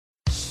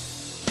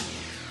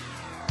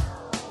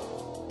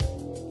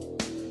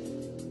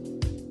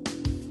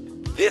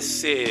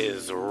This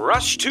is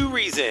Rush to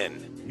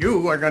Reason.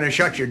 You are going to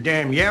shut your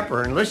damn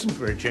yapper and listen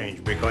for a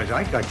change because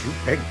I got you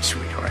pegged,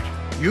 sweetheart.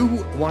 You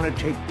want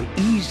to take the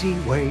easy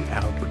way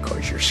out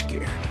because you're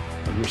scared.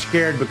 Well, you're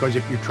scared because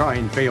if you try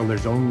and fail,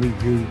 there's only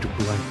you to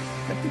blame.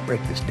 Let me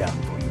break this down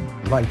for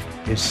you.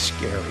 Life is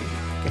scary.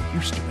 Get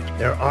used to it.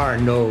 There are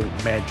no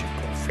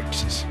magical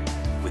fixes.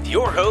 With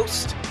your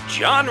host,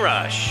 John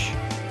Rush.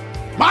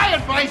 My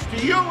advice to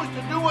you is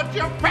to do what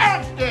your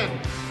parents did.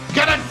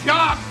 Get a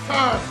job,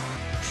 sir.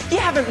 You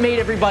haven't made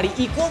everybody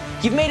equal.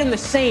 You've made them the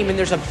same, and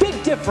there's a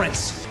big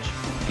difference.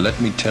 Let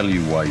me tell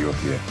you why you're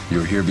here.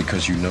 You're here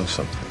because you know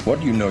something.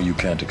 What you know you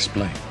can't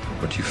explain,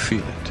 but you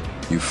feel it.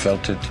 You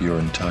felt it your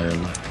entire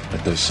life,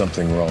 that there's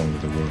something wrong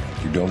with the world.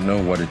 You don't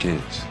know what it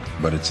is,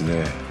 but it's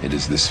there. It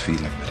is this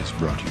feeling that has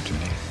brought you to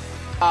me.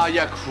 Are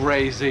you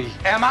crazy?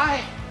 Am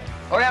I?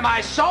 Or am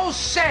I so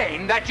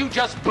sane that you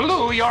just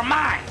blew your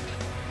mind?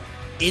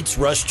 It's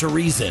Rush to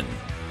Reason,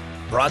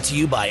 brought to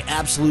you by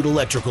Absolute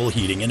Electrical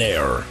Heating and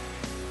Air.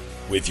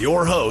 With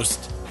your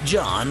host,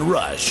 John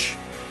Rush.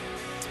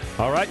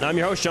 All right, I'm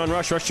your host, John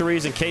Rush, Rush to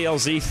Reason,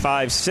 KLZ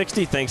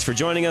 560. Thanks for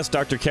joining us.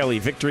 Dr. Kelly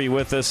Victory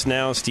with us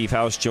now. Steve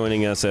House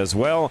joining us as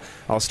well.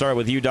 I'll start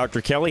with you,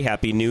 Dr. Kelly.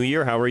 Happy New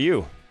Year. How are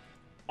you?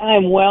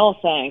 I'm well,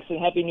 thanks, and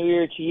Happy New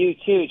Year to you,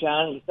 too,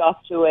 John. It's off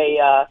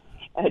to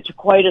to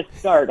quite a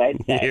start,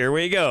 I'd say. Here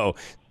we go.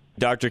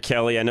 Dr.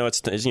 Kelly, I know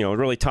it's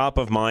really top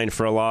of mind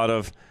for a lot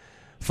of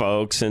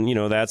folks, and,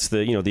 that's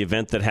the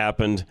event that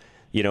happened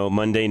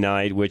Monday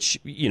night, which,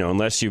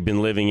 unless you've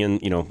been living in,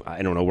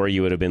 I don't know where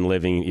you would have been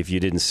living if you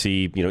didn't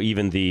see,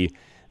 even the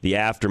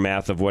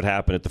aftermath of what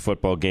happened at the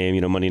football game,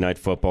 Monday Night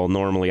Football.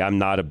 Normally, I'm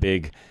not a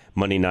big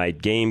Monday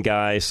night game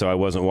guy, so I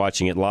wasn't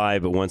watching it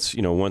live. But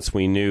once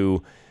we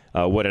knew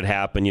what had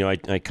happened,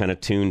 I kind of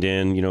tuned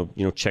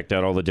in, checked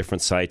out all the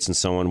different sites and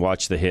so on,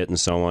 watched the hit and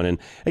so on. And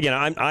again,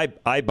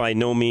 I by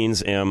no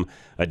means am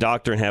a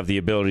doctor and have the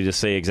ability to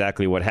say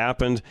exactly what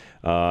happened.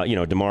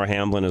 Damar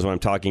Hamlin is what I'm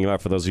talking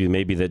about. For those of you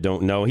maybe that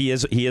don't know, he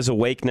is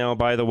awake now.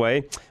 By the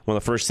way, one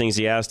of the first things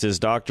he asked his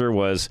doctor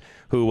was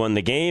who won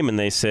the game, and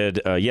they said,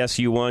 "Yes,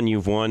 you won.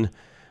 You've won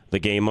the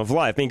game of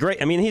life."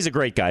 Great. He's a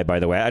great guy, by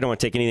the way. I don't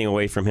want to take anything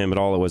away from him at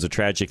all. It was a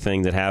tragic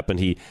thing that happened.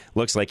 He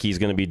looks like he's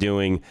going to be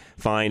doing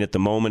fine at the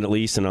moment, at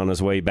least, and on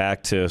his way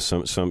back to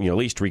some at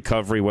least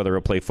recovery, whether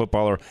he'll play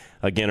football or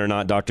again or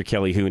not. Dr.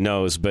 Kelly, who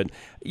knows? But,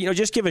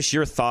 just give us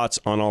your thoughts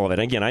on all of it.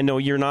 Again, I know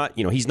you're not,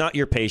 he's not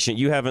your patient.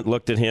 You haven't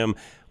looked at him.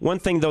 One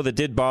thing, though, that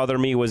did bother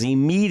me was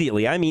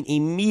immediately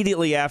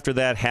after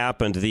that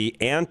happened, the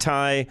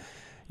anti,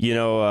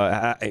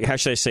 how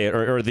should I say it,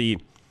 or the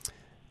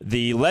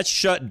let's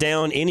shut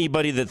down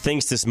anybody that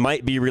thinks this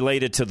might be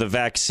related to the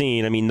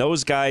vaccine.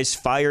 Those guys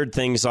fired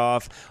things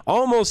off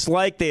almost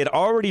like they had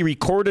already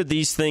recorded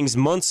these things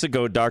months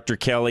ago, Dr.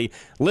 Kelly.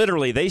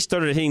 Literally, they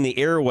started hitting the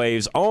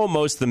airwaves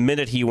almost the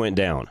minute he went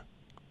down.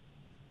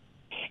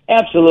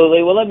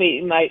 Absolutely. Well,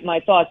 my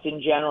thoughts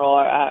in general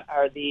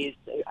are these.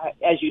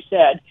 As you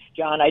said,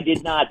 John, I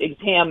did not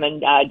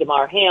examine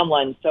Damar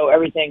Hamlin, so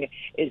everything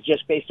is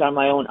just based on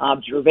my own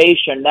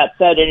observation. That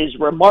said, it is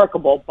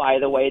remarkable, by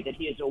the way, that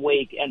he is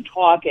awake and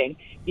talking,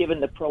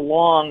 given the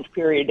prolonged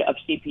period of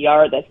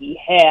CPR that he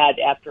had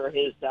after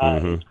his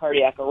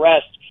cardiac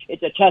arrest.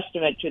 It's a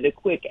testament to the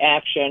quick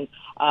action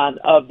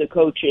of the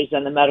coaches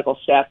and the medical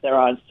staff there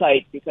on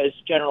site, because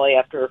generally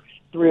after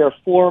 3 or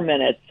 4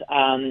 minutes,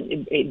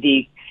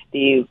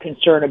 the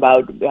concern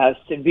about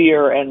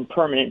severe and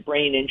permanent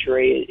brain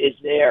injury is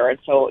there. And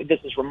so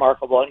this is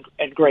remarkable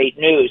and great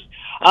news.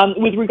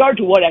 With regard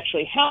to what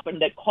actually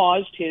happened that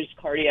caused his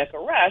cardiac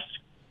arrest,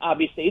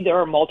 obviously there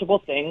are multiple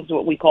things,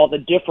 what we call the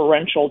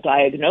differential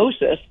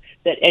diagnosis,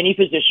 that any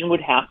physician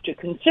would have to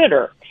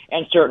consider.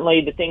 And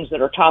certainly the things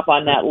that are top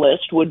on that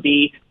list would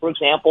be, for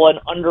example, an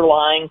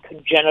underlying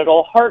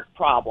congenital heart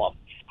problem.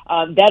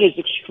 That is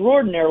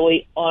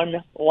extraordinarily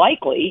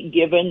unlikely,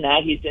 given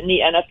that he's in the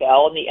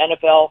NFL, and the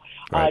NFL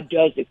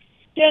does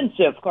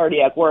extensive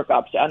cardiac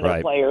workups on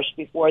their players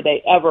before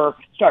they ever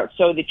start.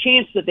 So the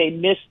chance that they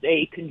missed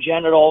a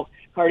congenital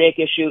cardiac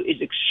issue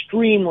is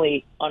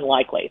extremely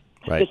unlikely.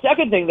 The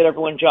second thing that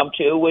everyone jumped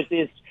to was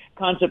this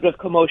concept of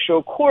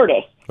commotio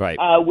cordis,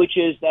 which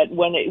is that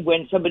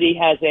when somebody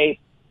has a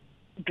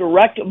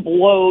direct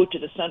blow to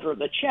the center of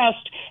the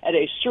chest at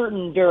a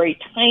certain very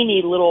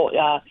tiny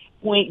little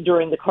point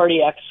during the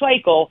cardiac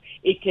cycle,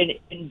 it can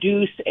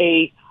induce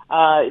the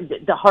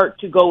heart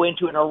to go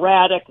into an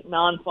erratic,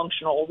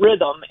 non-functional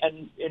rhythm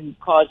and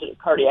cause a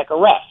cardiac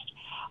arrest.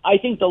 I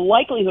think the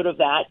likelihood of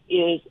that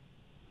is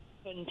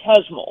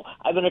infinitesimal.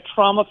 I've been a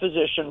trauma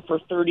physician for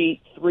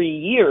 33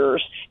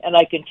 years, and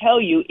I can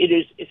tell you it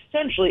is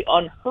essentially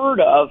unheard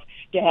of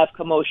to have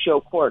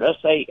commotio cordis,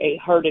 a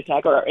heart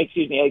attack, or a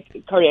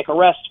cardiac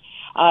arrest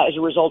as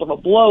a result of a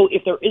blow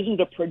if there isn't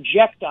a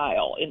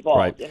projectile involved.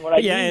 Right. And what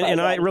I mean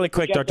by that really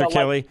quick, Dr.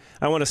 projectile, Kelly,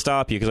 I want to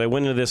stop you because I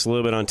went into this a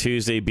little bit on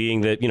Tuesday,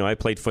 being that, I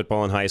played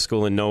football in high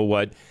school and know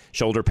what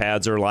shoulder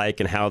pads are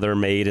like and how they're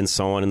made and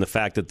so on, and the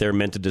fact that they're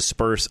meant to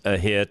disperse a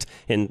hit.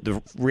 And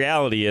the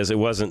reality is it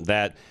wasn't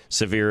that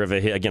severe of a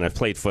hit. Again, I've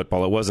played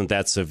football. It wasn't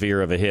that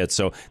severe of a hit.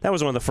 So that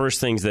was one of the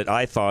first things that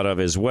I thought of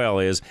as well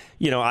is,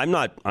 I'm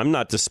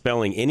not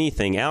dispelling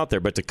anything out there,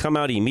 but to come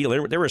out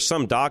immediately, there were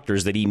some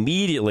doctors that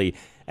immediately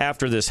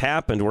after this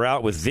happened, we're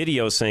out with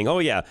videos saying, oh,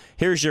 yeah,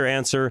 here's your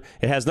answer.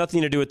 It has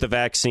nothing to do with the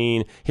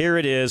vaccine. Here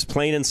it is,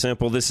 plain and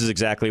simple. This is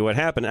exactly what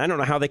happened. I don't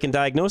know how they can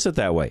diagnose it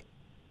that way.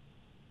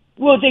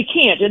 Well, they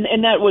can't,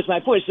 and that was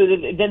my point. So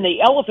then the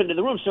elephant in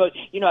the room. So,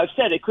 I've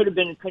said it could have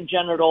been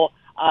congenital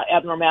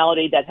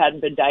abnormality that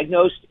hadn't been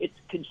diagnosed. It's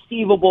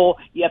conceivable.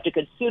 You have to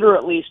consider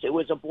at least it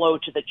was a blow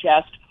to the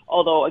chest.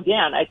 Although,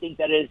 again, I think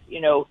that is,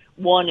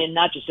 one in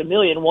not just a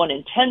million, 1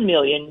 in 10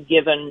 million,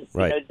 given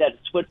that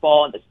it's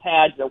football and it's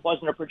pads, there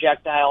wasn't a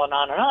projectile, and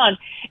on and on.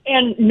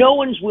 And no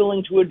one's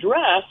willing to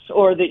address,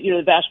 or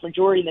the vast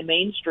majority in the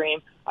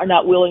mainstream are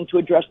not willing to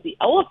address the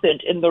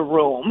elephant in the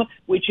room,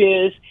 which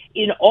is,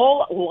 in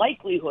all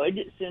likelihood,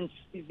 since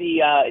the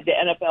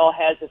NFL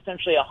has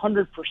essentially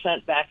 100%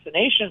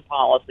 vaccination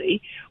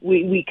policy,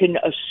 we can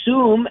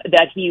assume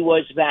that he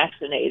was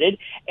vaccinated,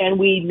 and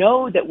we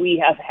know that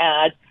we have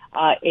had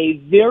a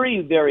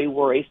very, very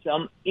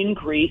worrisome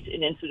increase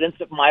in incidence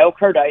of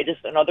myocarditis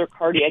and other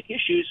cardiac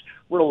issues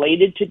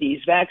related to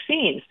these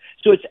vaccines.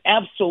 So it's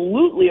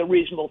absolutely a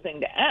reasonable thing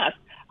to ask.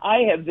 I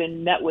have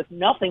been met with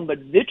nothing but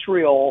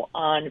vitriol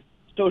on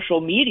social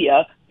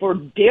media for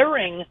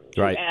daring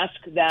to ask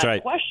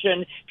that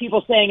question.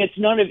 People saying it's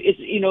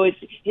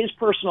his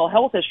personal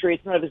health history,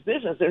 it's none of his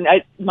business. And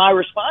my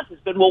response has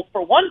been, well,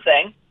 for one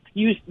thing,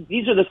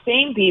 these are the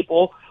same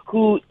people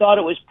who thought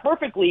it was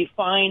perfectly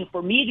fine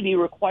for me to be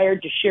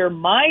required to share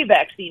my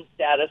vaccine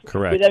status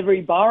with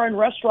every bar and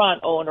restaurant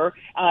owner,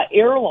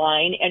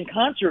 airline, and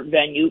concert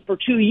venue for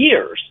 2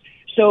 years.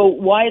 So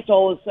why it's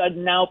all of a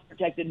sudden now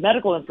protected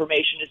medical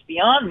information is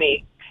beyond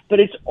me.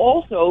 But it's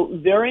also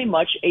very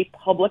much a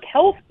public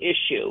health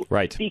issue.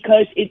 Right.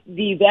 Because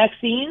the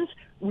vaccines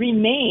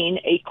remain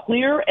a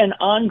clear and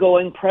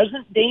ongoing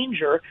present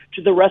danger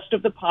to the rest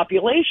of the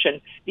population.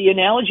 The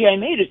analogy I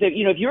made is that,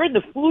 if you're in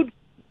the food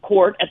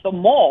court at the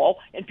mall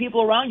and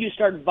people around you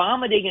start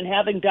vomiting and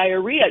having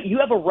diarrhea, you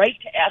have a right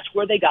to ask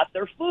where they got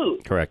their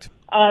food. Correct.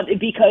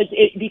 Because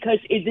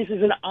this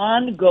is an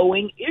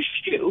ongoing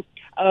issue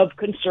of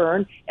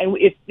concern. And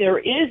if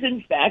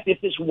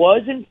this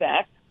was in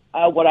fact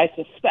what I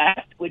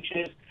suspect, which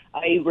is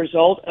a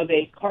result of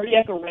a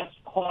cardiac arrest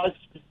caused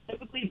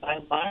specifically by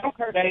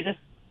myocarditis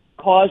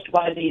caused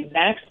by the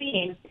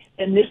vaccine,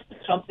 then this is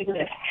something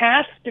that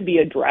has to be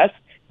addressed.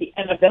 The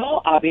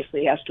NFL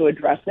obviously has to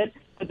address it,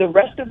 but the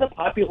rest of the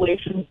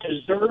population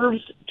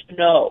deserves to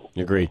know.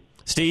 Agree.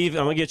 Steve,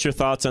 I'm going to get your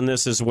thoughts on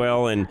this as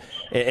well, and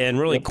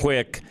really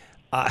quick,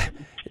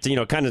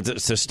 kind of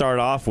to start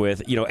off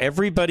with,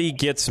 everybody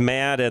gets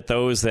mad at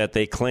those that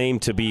they claim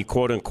to be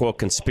quote-unquote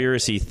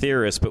conspiracy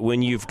theorists, but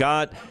when you've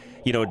got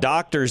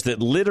doctors that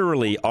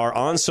literally are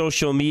on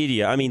social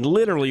media,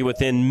 literally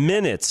within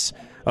minutes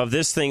of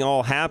this thing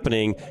all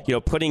happening,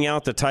 putting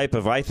out the type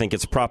of, I think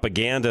it's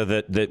propaganda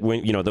that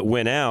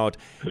went out,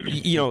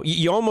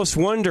 you almost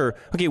wonder,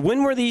 okay,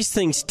 when were these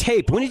things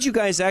taped? When did you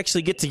guys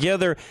actually get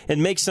together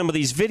and make some of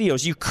these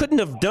videos? You couldn't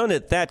have done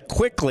it that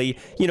quickly.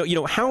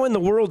 How in the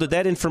world did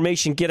that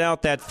information get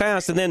out that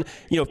fast? And then,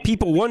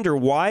 people wonder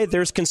why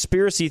there's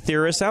conspiracy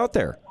theorists out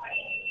there.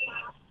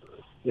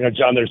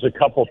 John, there's a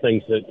couple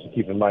things to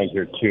keep in mind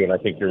here, too, and I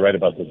think you're right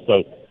about this.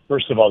 So,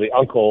 first of all, the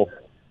uncle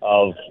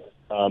of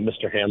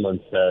Mr. Hamlin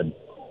said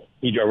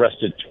he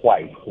arrested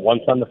twice,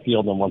 once on the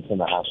field and once in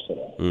the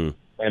hospital.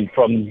 And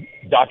from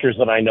doctors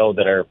that I know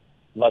that are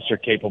lesser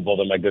capable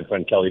than my good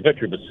friend Kelly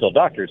Victory, but still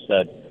doctors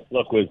said,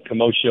 look, with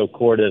commotio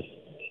cordis,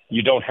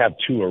 you don't have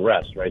two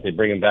arrests, right? They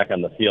bring him back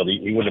on the field.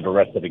 He would have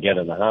arrested again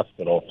in the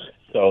hospital.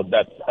 So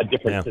that's a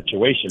different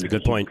situation.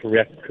 Good point.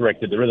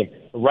 Corrected the rhythm.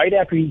 Right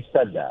after he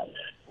said that,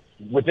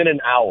 within an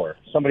hour,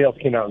 somebody else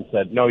came out and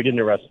said, no, he didn't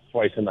arrest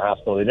twice in the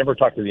hospital. They never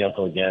talked to the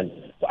uncle again.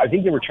 So I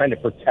think they were trying to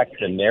protect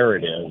the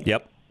narrative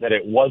that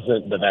it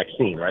wasn't the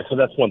vaccine, right? So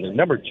that's one thing.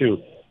 Number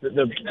two,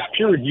 the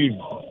peer-reviewed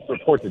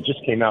report that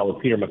just came out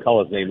with Peter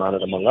McCullough's name on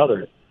it, among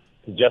others,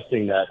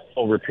 suggesting that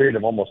over a period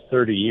of almost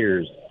 30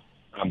 years,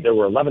 there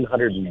were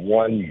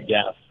 1,101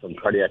 deaths from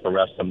cardiac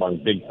arrest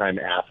among big-time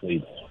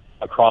athletes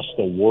across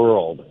the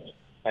world.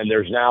 And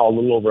there's now a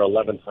little over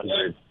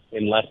 1,100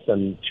 in less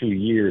than 2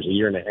 years, a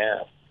year and a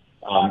half.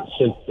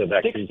 Since the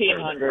vaccine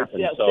 1,600,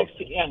 yeah,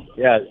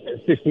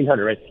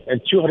 1,600, right? And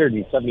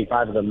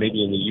 275 of them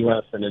maybe in the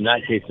U.S., and in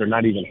that case, they're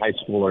not even high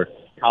school or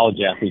college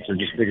athletes, or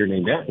just bigger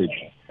name athletes.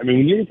 When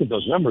you look at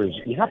those numbers,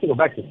 you have to go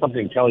back to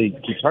something Kelly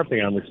keeps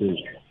harping on, which is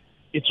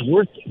it's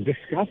worth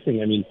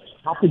discussing.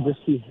 How could this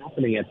be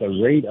happening at the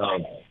rate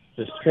of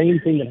the same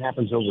thing that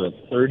happens over a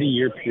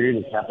 30-year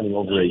period is happening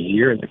over a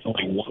year, and there's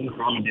only one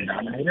common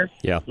denominator?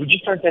 Yeah. We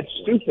just aren't that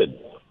stupid.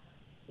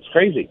 It's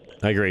crazy.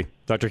 I agree.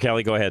 Dr.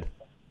 Kelly, go ahead.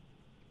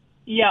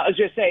 Yeah, I was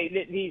just saying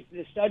the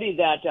study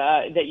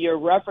that you're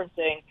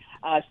referencing,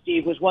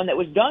 Steve, was one that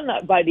was done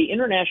by the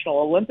International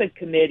Olympic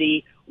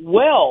Committee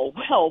well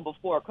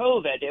before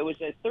COVID. It was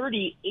a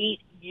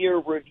 38-year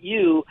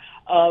review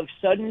of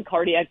sudden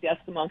cardiac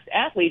deaths amongst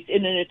athletes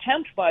in an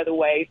attempt, by the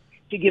way,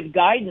 to give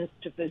guidance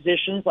to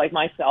physicians like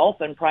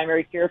myself and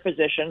primary care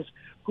physicians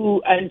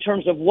who, in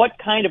terms of what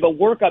kind of a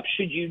workup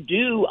should you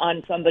do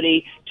on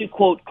somebody to,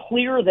 quote,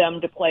 clear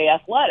them to play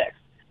athletics.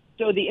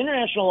 So the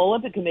International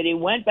Olympic Committee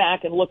went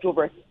back and looked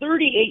over a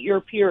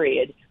 38-year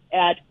period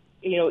at,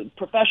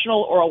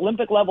 professional or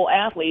Olympic level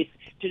athletes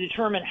to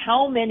determine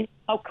how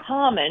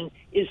common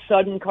is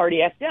sudden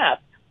cardiac death.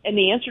 And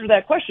the answer to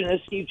that question,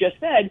 as Steve just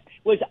said,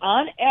 was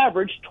on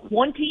average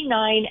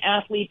 29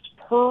 athletes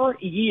per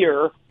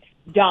year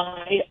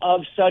die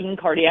of sudden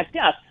cardiac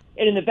death.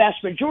 And in the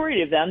vast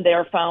majority of them, they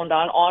are found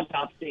on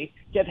autopsy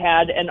to have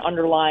had an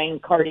underlying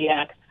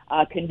cardiac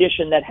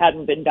condition that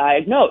hadn't been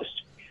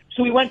diagnosed.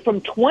 So we went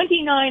from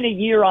 29 a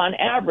year on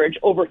average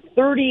over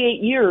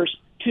 38 years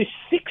to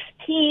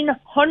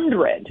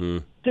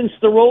 1,600 since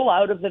the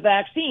rollout of the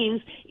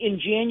vaccines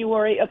in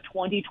January of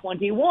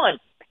 2021.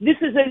 This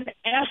is an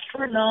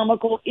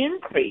astronomical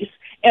increase,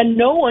 and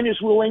no one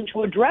is willing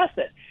to address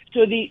it.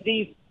 So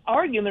the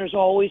argument is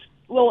always,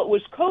 well, it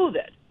was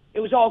COVID. It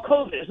was all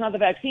COVID. It's not the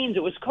vaccines.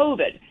 It was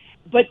COVID.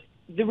 But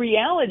the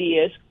reality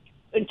is,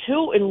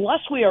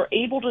 unless we are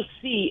able to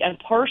see and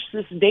parse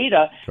this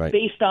data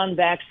based on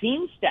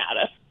vaccine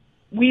status,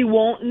 we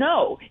won't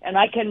know. And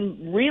I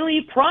can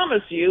really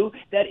promise you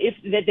that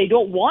that they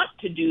don't want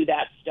to do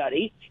that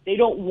study. They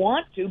don't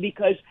want to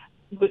because,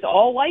 with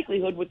all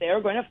likelihood, what they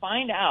are going to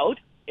find out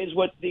is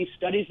what the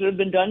studies that have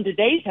been done to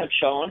date have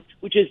shown,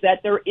 which is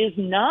that there is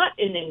not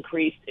an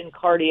increase in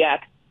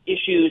cardiac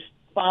issues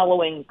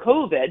following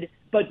COVID,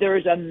 but there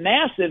is a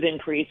massive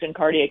increase in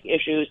cardiac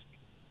issues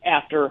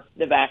after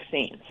the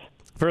vaccines.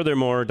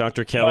 Furthermore,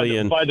 Dr. Kelly,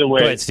 by the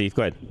way, go ahead, Steve.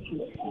 Go ahead.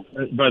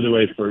 By the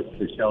way, for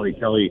Kelly,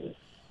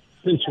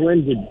 since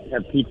when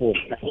have people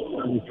had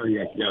sudden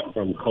cardiac death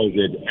from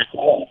COVID at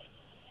all?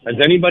 Has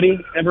anybody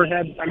ever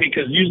had? I mean,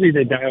 because usually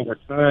they die over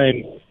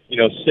time,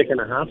 sick in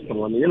a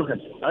hospital. I mean, they don't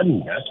have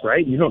sudden deaths,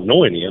 right? You don't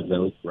know any of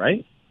those,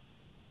 right?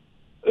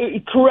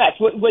 Correct.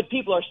 What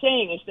people are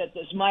saying is that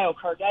this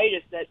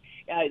myocarditis that,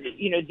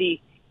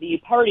 the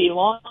party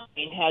line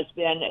has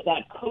been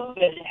that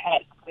COVID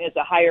has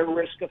a higher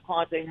risk of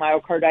causing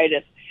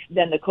myocarditis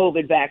than the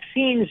COVID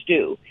vaccines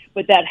do.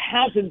 But that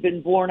hasn't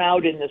been borne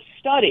out in the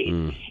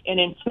study. And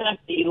in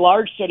fact, the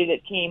large study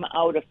that came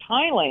out of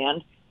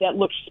Thailand that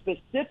looked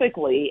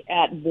specifically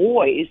at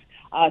boys,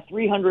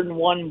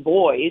 301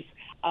 boys,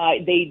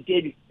 they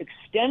did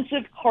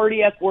extensive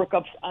cardiac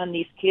workups on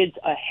these kids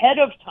ahead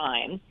of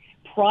time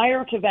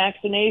prior to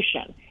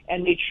vaccination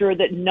and made sure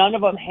that none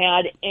of them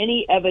had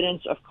any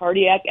evidence of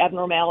cardiac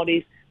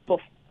abnormalities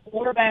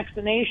before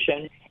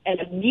vaccination. And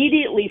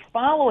immediately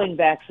following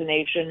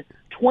vaccination,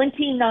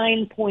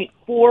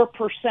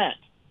 29.4%,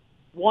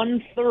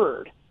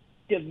 1/3,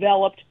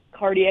 developed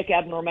cardiac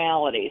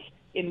abnormalities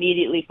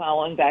immediately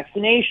following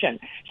vaccination.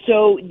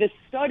 So the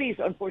studies,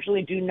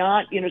 unfortunately, do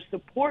not,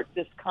 support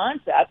this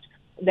concept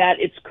that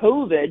it's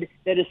COVID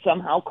that is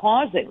somehow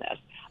causing this.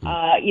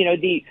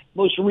 The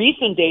most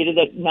recent data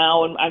that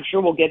now, and I'm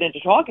sure we'll get into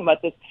talking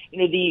about this,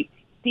 the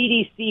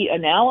CDC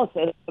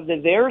analysis of the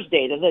VAERS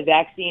data, the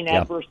vaccine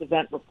adverse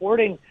event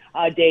reporting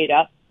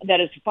data that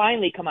has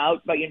finally come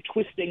out by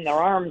twisting their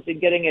arms and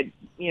getting it,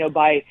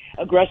 by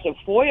aggressive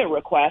FOIA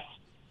requests,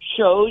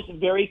 shows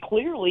very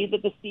clearly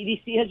that the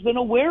CDC has been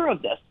aware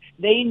of this.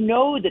 They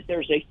know that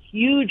there's a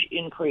huge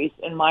increase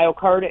in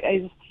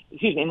myocarditis,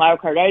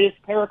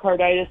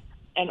 pericarditis,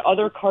 and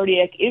other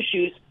cardiac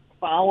issues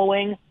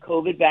following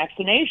COVID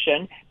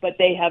vaccination, but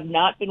they have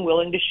not been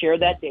willing to share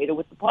that data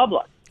with the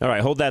public. All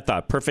right, hold that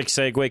thought. Perfect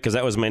segue, because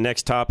that was my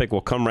next topic.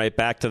 We'll come right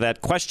back to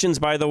that. Questions,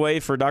 by the way,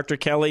 for Dr.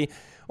 Kelly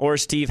or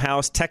Steve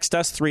House, text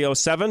us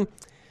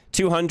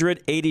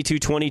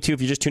 307-200-8222.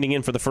 If you're just tuning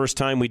in for the first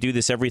time, we do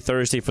this every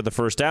Thursday for the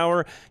first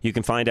hour. You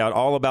can find out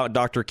all about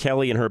Dr.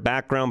 Kelly and her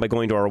background by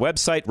going to our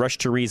website,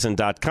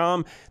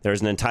 rushtoreason.com.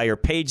 There's an entire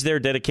page there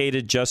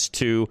dedicated just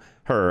to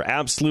her.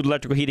 Absolute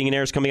Electrical Heating and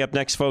Air is coming up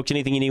next, folks.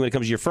 Anything you need when it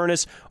comes to your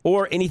furnace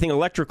or anything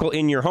electrical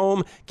in your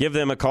home, give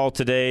them a call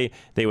today.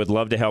 They would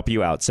love to help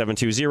you out.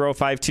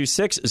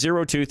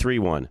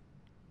 720-526-0231.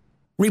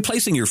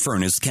 Replacing your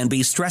furnace can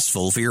be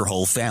stressful for your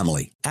whole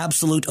family.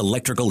 Absolute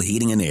Electrical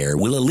Heating and Air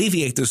will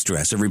alleviate the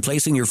stress of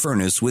replacing your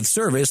furnace with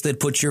service that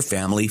puts your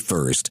family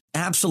first.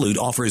 Absolute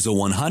offers a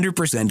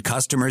 100%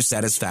 customer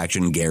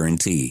satisfaction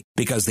guarantee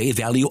because they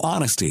value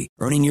honesty,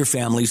 earning your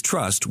family's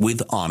trust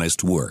with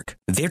honest work.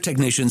 Their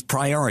technicians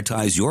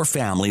prioritize your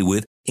family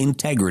with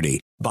integrity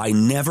by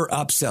never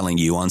upselling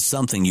you on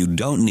something you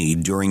don't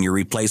need during your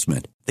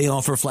replacement. They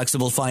offer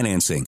flexible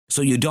financing,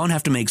 so you don't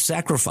have to make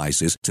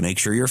sacrifices to make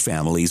sure your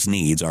family's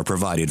needs are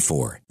provided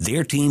for.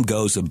 Their team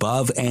goes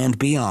above and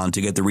beyond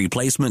to get the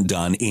replacement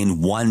done in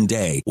one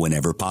day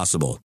whenever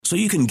possible. so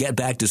you can get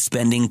back to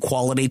spending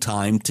quality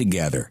time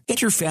together.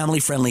 Get your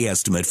family-friendly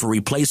estimate for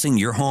replacing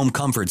your home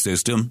comfort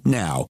system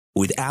now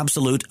with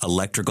Absolute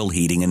Electrical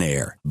Heating and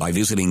Air by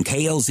visiting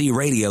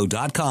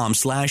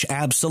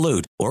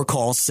klzradio.com/absolute or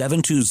call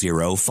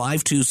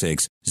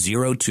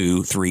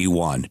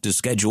 720-526-0231 to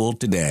schedule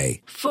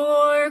today.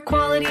 For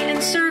quality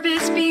and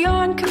service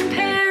beyond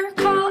compare,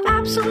 call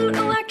Absolute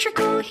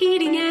Electrical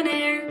Heating and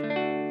Air.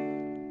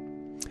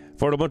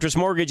 Affordable Interest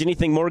Mortgage,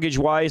 anything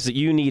mortgage-wise that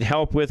you need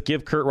help with,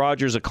 give Kurt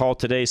Rogers a call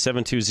today,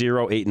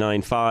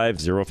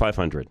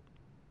 720-895-0500.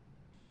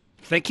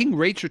 Thinking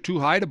rates are too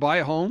high to buy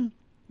a home?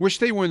 Wish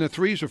they were in the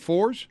 3s or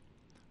 4s?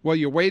 Well,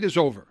 your wait is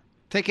over.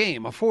 Take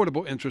AIM,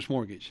 Affordable Interest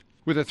Mortgage.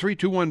 With a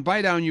 3-2-1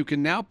 buy-down, you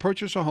can now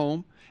purchase a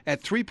home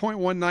at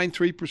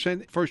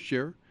 3.193% first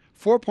year,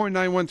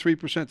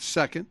 4.913%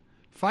 second,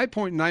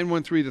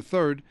 5.913 the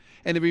third,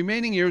 and the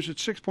remaining years at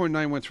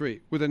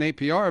 6.913 with an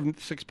APR of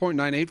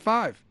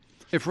 6.985.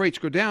 If rates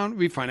go down,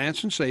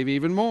 refinance and save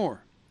even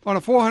more. On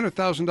a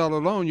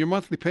 $400,000 loan, your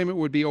monthly payment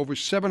would be over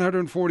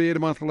 $748 a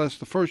month less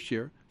the first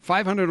year,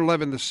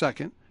 $511 the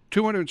second,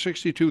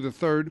 $262 the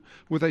third,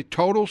 with a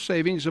total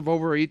savings of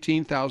over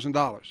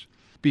 $18,000.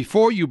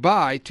 Before you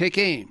buy, take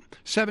AIM,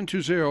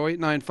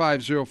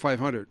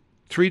 720-895-0500.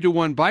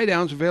 3-to-1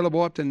 buy-downs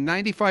available up to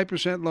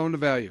 95% loan to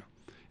value.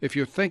 If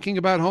you're thinking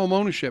about home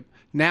ownership,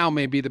 now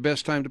may be the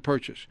best time to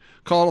purchase.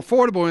 Call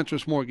Affordable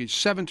Interest Mortgage,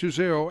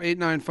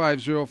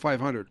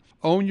 720-895-0500.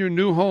 Own your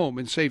new home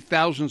and save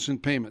thousands in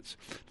payments.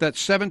 That's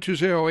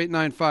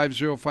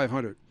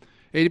 720-895-0500.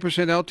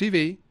 80%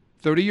 LTV,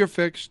 30-year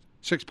fixed,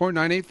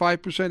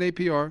 6.985%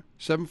 APR,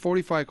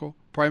 740 FICO,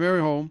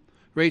 primary home,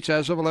 rates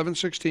as of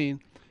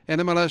 11/16,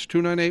 NMLS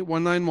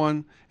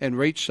 298191, and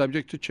rates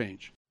subject to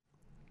change.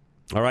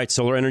 All right,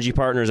 Solar Energy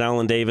Partners,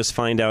 Alan Davis.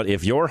 Find out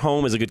if your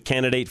home is a good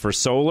candidate for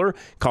solar.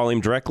 Call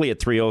him directly at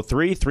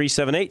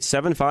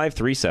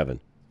 303-378-7537.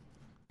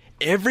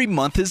 Every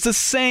month is the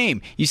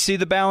same. You see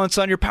the balance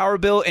on your power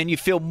bill and you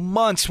feel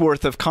months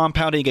worth of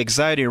compounding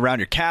anxiety around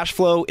your cash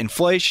flow,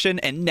 inflation,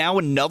 and now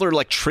another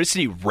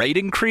electricity rate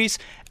increase.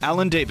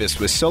 Alan Davis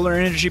with Solar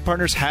Energy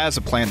Partners has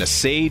a plan to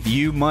save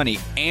you money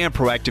and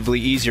proactively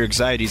ease your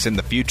anxieties in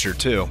the future,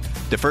 too.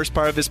 The first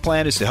part of his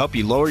plan is to help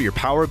you lower your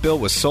power bill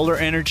with solar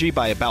energy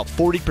by about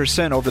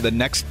 40% over the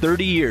next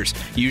 30 years,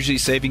 usually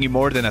saving you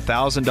more than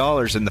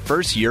 $1,000 in the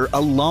first year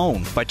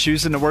alone. By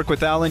choosing to work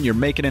with Alan, you're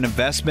making an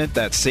investment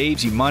that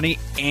saves you money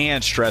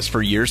and stress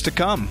for years to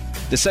come.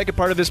 The second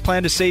part of his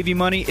plan to save you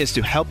money is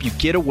to help you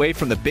get away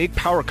from the big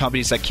power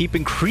companies that keep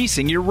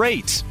increasing your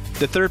rates.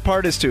 The third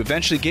part is to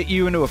eventually get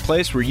you into a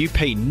place where you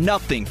pay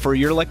nothing for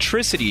your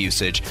electricity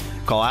usage.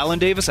 Call Alan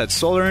Davis at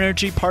Solar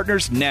Energy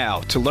Partners now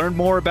to learn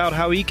more about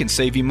how he can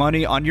save you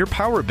money on your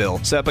power bill.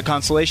 Set up a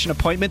consultation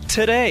appointment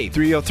today.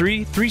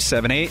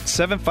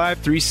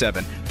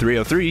 303-378-7537.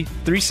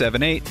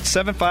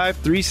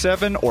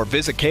 303-378-7537 or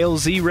visit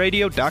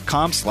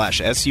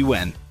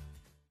klzradio.com/sun.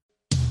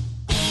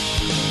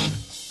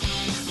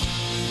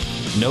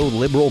 No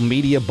liberal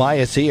media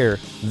bias here.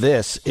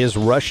 This is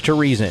Rush to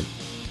Reason.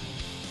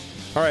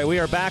 All right, we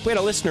are back. We had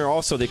a listener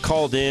also that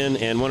called in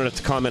and wanted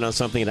to comment on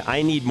something that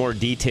I need more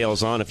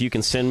details on. If you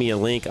can send me a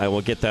link, I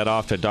will get that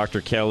off to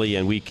Dr. Kelly,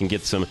 and we can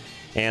get some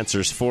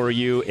answers for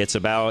you. It's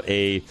about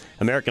a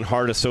American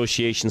Heart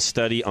Association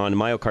study on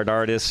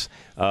myocarditis,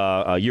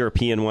 a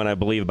European one, I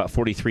believe, about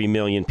 43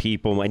 million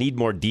people. I need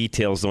more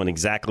details on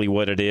exactly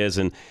what it is,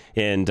 and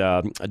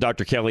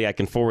Dr. Kelly, I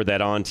can forward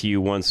that on to you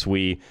once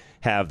we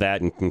have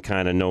that and can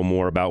kind of know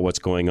more about what's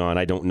going on.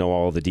 I don't know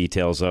all the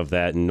details of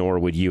that, nor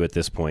would you at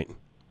this point.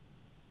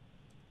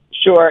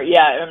 Sure,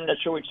 yeah, I'm not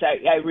sure which.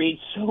 I read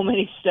so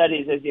many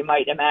studies, as you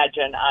might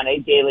imagine, on a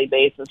daily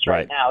basis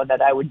right now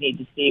that I would need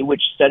to see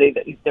which study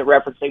that they're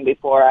referencing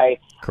before I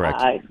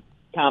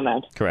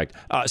comment. Correct.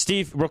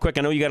 Steve, real quick,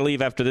 I know you got to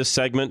leave after this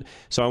segment,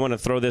 so I want to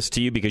throw this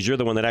to you because you're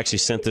the one that actually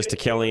sent this to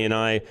Kelly and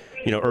I,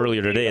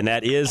 earlier today, and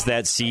that is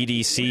that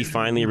CDC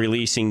finally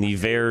releasing the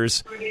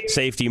VAERS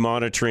safety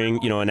monitoring,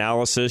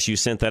 analysis. You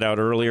sent that out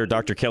earlier.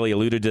 Dr. Kelly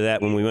alluded to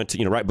that when we went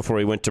to, right before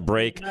we went to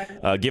break.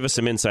 Give us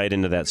some insight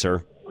into that,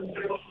 sir.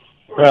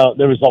 Well,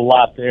 there was a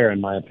lot there, in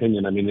my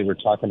opinion. I mean, they were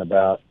talking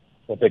about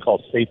what they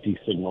call safety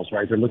signals,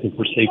 right? They're looking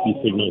for safety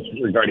signals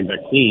regarding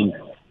vaccines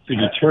to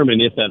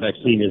determine if that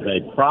vaccine is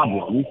a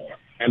problem.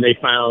 And they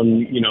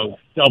found,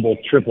 double,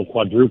 triple,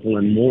 quadruple,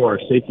 and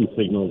more safety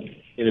signals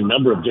in a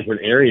number of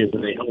different areas,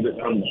 and they held it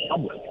from the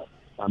public.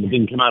 It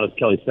didn't come out, as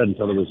Kelly said,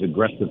 until there was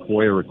aggressive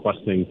FOIA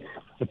requesting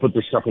to put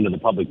this stuff into the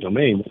public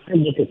domain.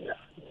 And look at that.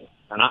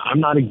 And I'm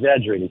not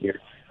exaggerating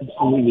here. I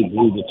absolutely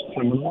believe it's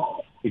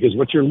criminal. Because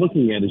what you're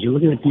looking at is you're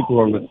looking at people who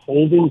are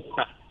withholding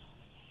facts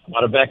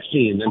about a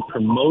vaccine, then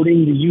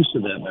promoting the use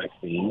of that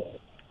vaccine,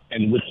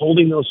 and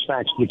withholding those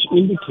facts, which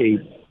indicate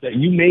that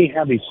you may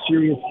have a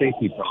serious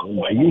safety problem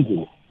by using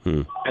it.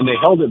 And they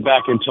held it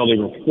back until they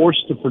were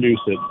forced to produce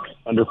it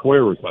under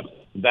FOIA requests.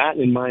 That,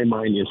 in my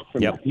mind, is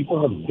criminal. Yep.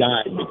 People have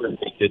died because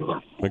they did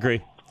that.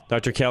 Agree.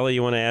 Dr. Kelly,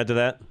 you want to add to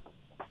that?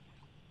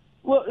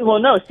 Well,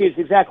 no, Steve's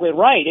exactly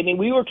right. I mean,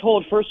 we were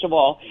told, first of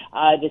all,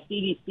 the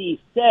CDC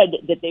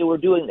said that they were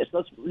doing this.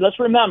 Let's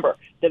remember,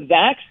 the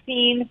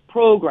vaccine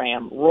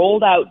program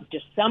rolled out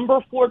December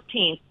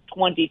 14th,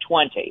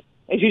 2020.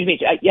 Excuse me,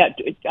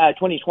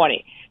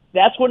 2020.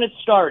 That's when it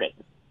started,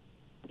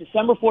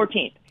 December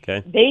 14th.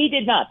 Okay. They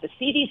did not. The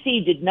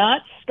CDC did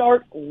not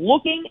start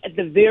looking at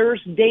the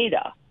VAERS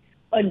data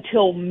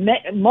until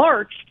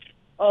March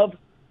of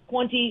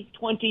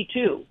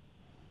 2022,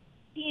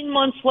 15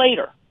 months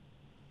later.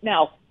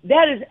 Now,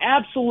 that is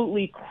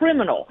absolutely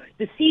criminal.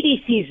 The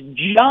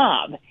CDC's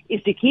job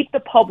is to keep the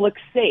public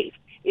safe,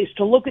 is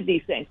to look at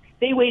these things.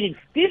 They waited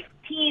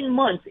 15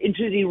 months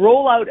into the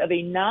rollout of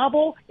a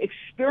novel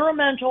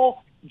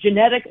experimental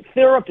genetic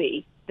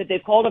therapy that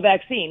they've called a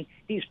vaccine.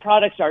 These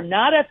products are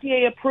not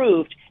FDA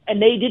approved, and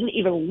they didn't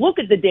even look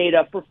at the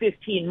data for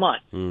 15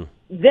 months.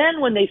 Then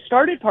when they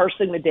started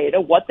parsing the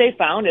data, what they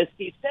found, as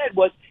Steve said,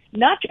 was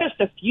not just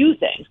a few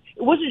things.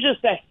 It wasn't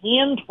just a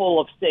handful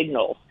of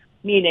signals,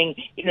 meaning,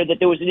 that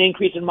there was an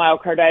increase in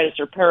myocarditis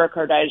or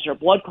pericarditis or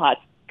blood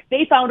clots.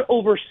 They found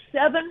over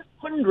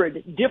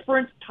 700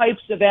 different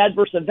types of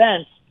adverse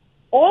events,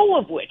 all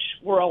of which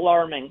were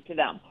alarming to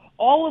them,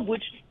 all of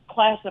which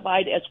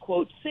classified as,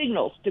 quote,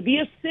 signals. To be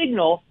a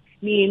signal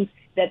means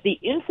that the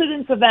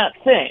incidence of that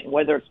thing,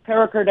 whether it's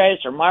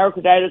pericarditis or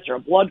myocarditis or a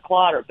blood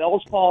clot or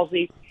Bell's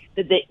palsy,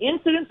 that the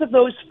incidence of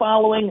those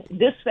following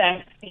this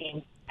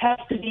vaccine has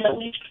to be at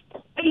least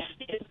twice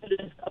the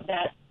incidence of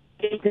that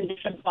same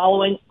condition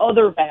following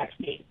other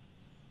vaccines.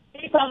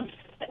 They found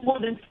more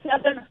than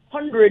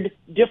 700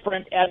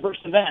 different adverse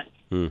events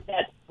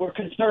that were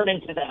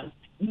concerning to them.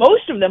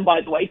 Most of them,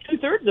 by the way,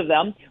 2/3 of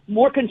them,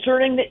 more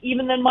concerning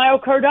even than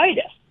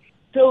myocarditis.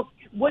 So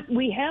what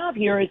we have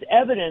here is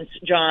evidence,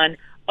 John,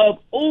 of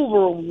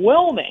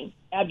overwhelming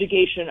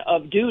abdication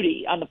of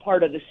duty on the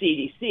part of the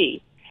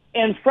CDC.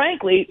 And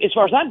frankly, as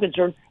far as I'm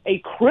concerned, a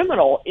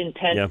criminal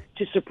intent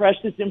to suppress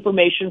this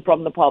information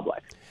from the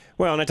public.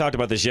 Well, and I talked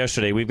about this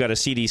yesterday. We've got a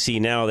CDC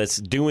now that's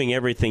doing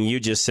everything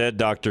you just said,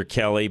 Dr.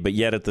 Kelly, but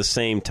yet at the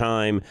same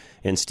time,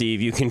 and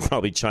Steve, you can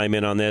probably chime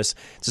in on this,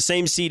 it's the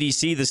same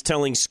CDC that's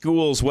telling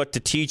schools what to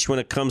teach when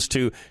it comes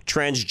to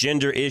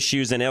transgender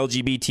issues and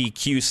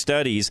LGBTQ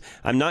studies.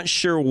 I'm not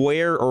sure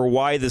where or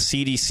why the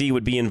CDC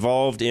would be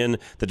involved in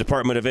the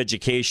Department of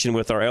Education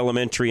with our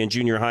elementary and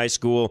junior high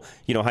school,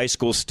 high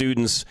school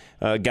students,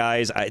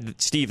 guys.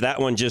 Steve,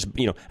 that one just,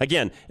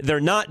 again, they're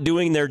not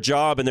doing their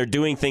job and they're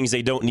doing things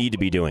they don't need to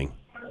be doing.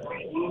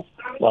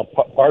 Well,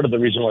 part of the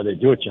reason why they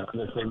do it, John,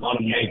 is they want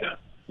to make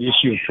the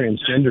issue of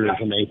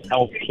transgenderism a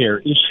healthcare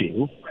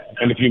issue.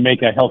 And if you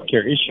make a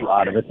healthcare issue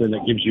out of it, then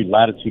it gives you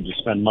latitude to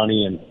spend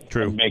money and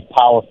make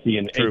policy.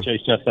 And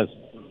HHS has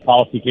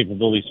policy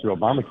capabilities through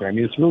Obamacare. I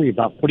mean, it's really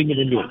about putting it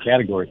into a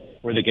category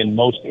where they can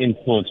most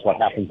influence what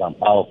happens on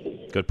policy.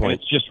 Good point. And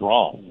it's just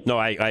wrong. No,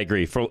 I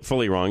agree.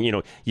 Fully wrong.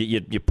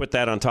 You put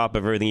that on top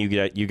of everything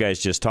you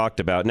guys just talked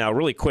about. Now,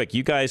 really quick,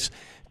 you guys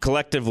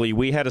collectively,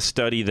 we had a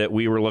study that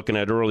we were looking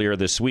at earlier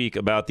this week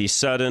about the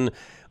sudden,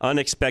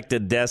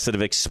 unexpected deaths that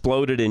have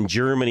exploded in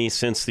Germany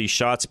since the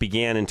shots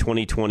began in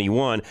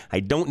 2021. I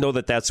don't know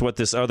that that's what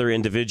this other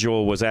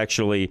individual was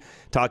actually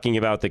talking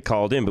about that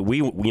called in, but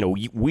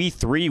we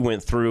three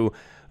went through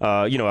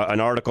an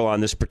article on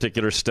this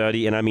particular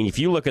study. And I mean, if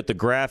you look at the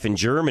graph in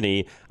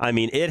Germany, I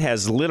mean, it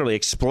has literally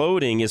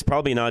exploding is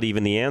probably not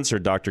even the answer,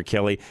 Dr.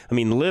 Kelly. I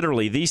mean,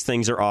 literally, these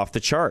things are off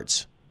the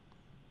charts.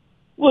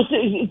 Well,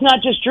 it's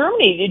not just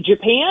Germany.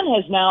 Japan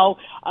has now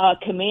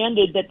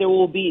commanded that there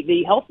will be,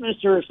 the health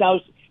minister has now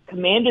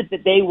commanded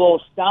that they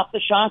will stop the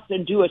shots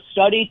and do a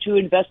study to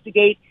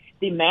investigate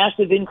the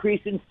massive increase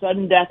in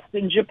sudden deaths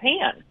in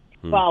Japan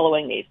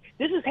following these.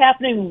 This is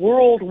happening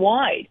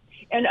worldwide.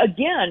 And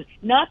again,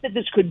 not that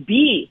this could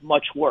be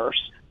much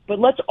worse, but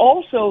let's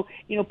also,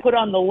 put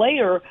on the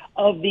layer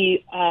of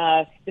the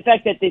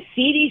fact that the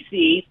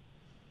CDC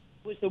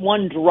was the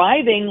one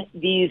driving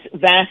these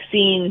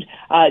vaccines,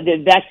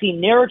 the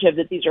vaccine narrative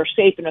that these are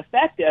safe and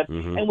effective,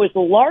 and was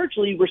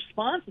largely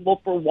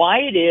responsible for why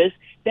it is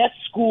that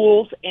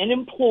schools and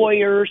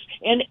employers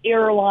and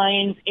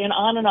airlines and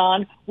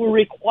on were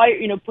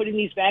required, putting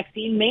these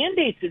vaccine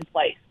mandates in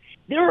place.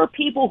 There are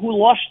people who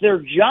lost their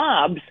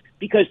jobs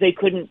because they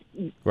couldn't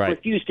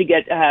refuse to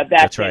get vaccinated.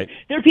 That's right.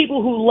 There are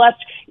people who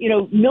left,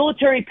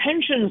 military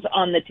pensions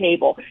on the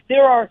table.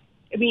 There are,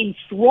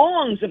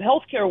 throngs of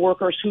healthcare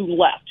workers who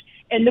left.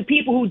 And the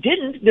people who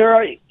didn't, there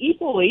are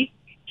equally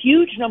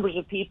huge numbers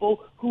of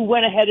people who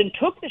went ahead and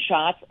took the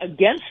shots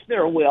against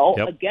their will,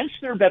 against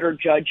their better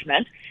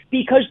judgment,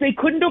 because they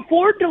couldn't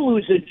afford to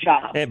lose a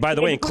job. And by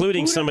the way,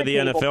 including some of the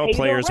NFL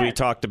players we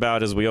talked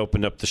about as we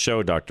opened up the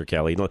show, Dr.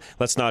 Kelly.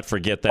 Let's not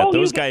forget that.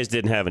 Those guys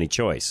didn't have any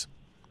choice.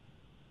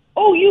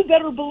 Oh, you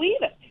better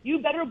believe it. You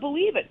better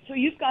believe it. So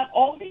you've got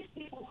all these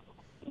people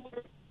who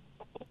were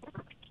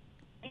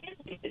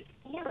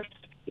forced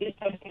in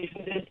some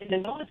cases in the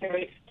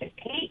military to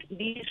take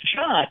these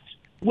shots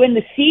when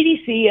the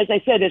CDC, as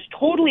I said, has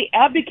totally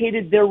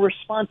abdicated their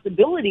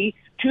responsibility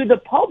to the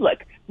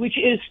public, which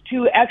is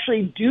to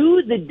actually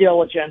do the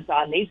diligence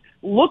on these,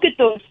 look at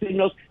those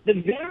signals. The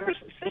VAERS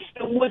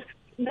system was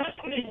not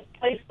put in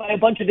place by a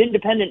bunch of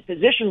independent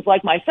physicians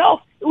like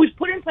myself. It was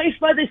put in place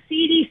by the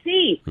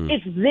CDC.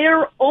 It's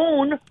their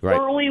own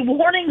early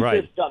warning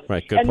system.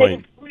 Right, good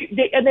point.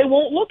 They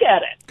won't look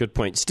at it. Good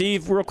point.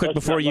 Steve, real quick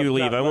before you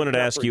leave, I wanted to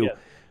ask you,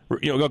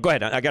 go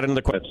ahead. I got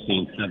another question. I've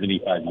seen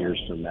 75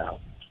 years from now.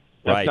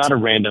 That's right. not a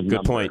random Good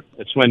number. point.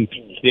 It's when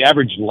the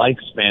average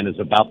lifespan is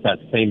about that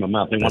same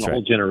amount. They want a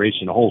whole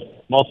generation,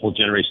 multiple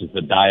generations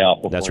to die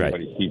off before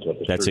anybody sees what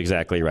That's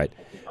exactly right.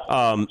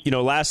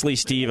 Lastly,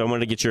 Steve, I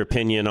wanted to get your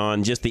opinion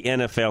on just the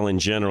NFL in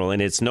general,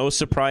 and it's no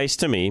surprise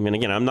to me. And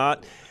again, I'm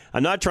not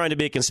trying to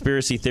be a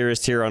conspiracy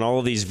theorist here on all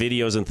of these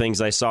videos and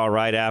things I saw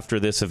right after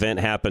this event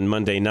happened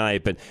Monday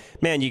night. But,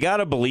 man, you got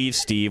to believe,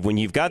 Steve, when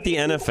you've got the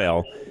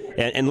NFL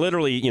and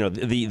literally,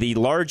 the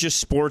largest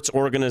sports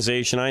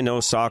organization, I know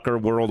soccer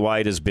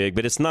worldwide is big,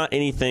 but it's not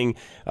anything,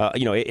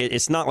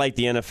 it's not like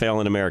the NFL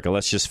in America.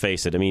 Let's just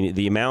face it. I mean,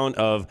 the amount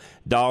of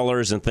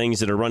dollars and things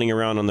that are running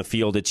around on the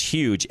field, it's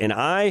huge. And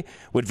I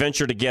would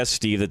venture to guess,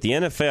 Steve, that the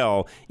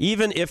NFL,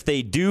 even if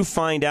they do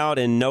find out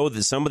and know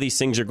that some of these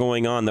things are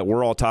going on that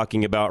we're all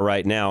talking about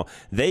right now,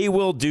 they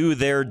will do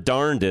their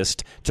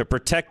darndest to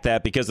protect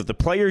that, because if the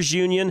players'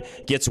 union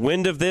gets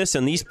wind of this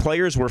and these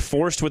players were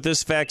forced with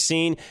this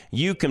vaccine,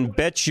 you can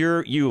bet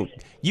your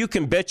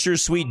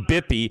sweet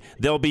bippy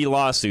there'll be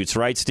lawsuits,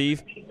 right,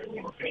 Steve?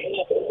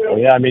 Well,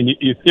 yeah, I mean,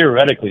 you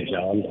theoretically,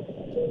 John.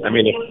 I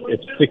mean,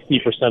 if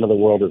 60% of the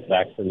world is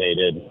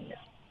vaccinated,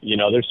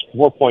 there's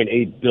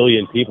 4.8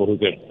 billion people who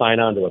could sign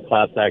on to a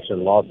class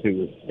action lawsuit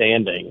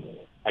withstanding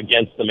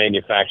against the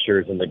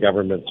manufacturers and the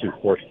governments who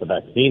forced the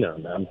vaccine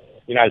on them.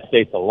 The United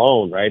States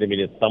alone, right? I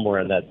mean, it's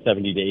somewhere in that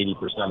 70 to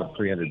 80% of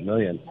 300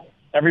 million.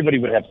 Everybody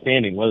would have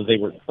standing, whether they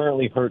were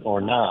currently hurt or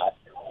not,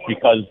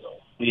 because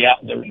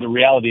the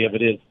reality of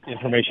it is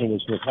information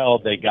was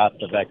withheld, they got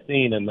the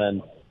vaccine, and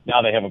then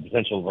now they have a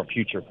potential of a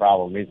future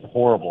problem. I mean, it's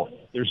horrible.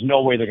 There's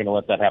no way they're going to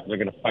let that happen. They're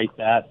going to fight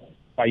that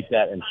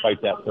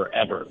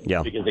forever.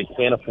 Yeah. Because they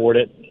can't afford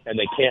it, and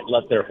they can't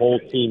let their whole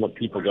team of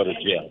people go to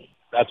jail.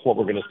 That's what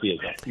we're going to see as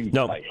a huge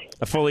fight.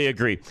 I fully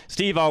agree.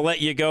 Steve, I'll let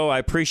you go. I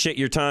appreciate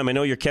your time. I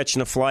know you're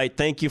catching a flight.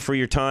 Thank you for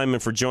your time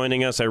and for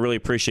joining us. I really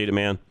appreciate it,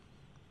 man.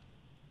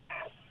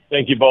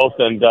 Thank you both,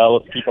 and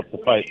let's keep up the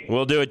fight.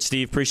 We'll do it,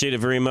 Steve. Appreciate it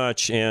very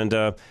much. And,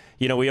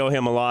 we owe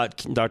him a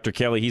lot. Dr.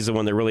 Kelly, he's the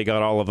one that really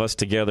got all of us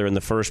together in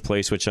the first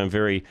place, which I'm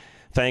very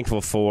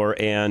thankful for.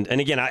 And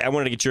again, I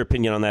wanted to get your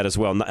opinion on that as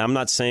well. I'm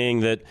not saying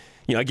that,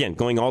 again,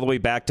 going all the way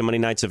back to Monday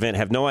night's event,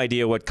 have no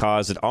idea what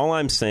caused it. All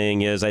I'm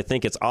saying is I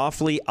think it's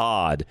awfully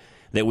odd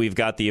that we've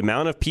got the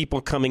amount of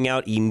people coming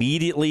out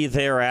immediately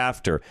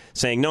thereafter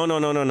saying, no,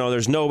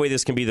 there's no way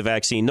this can be the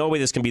vaccine. No way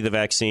this can be the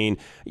vaccine.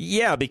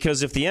 Yeah,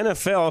 because if the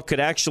NFL could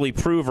actually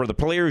prove, or the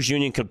players'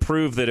 union could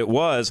prove that it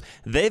was,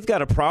 they've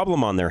got a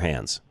problem on their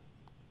hands.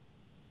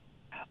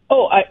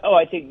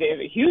 I think they have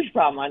a huge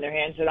problem on their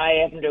hands, and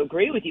I happen to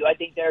agree with you. I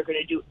think they're going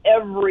to do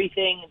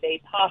everything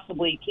they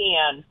possibly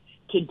can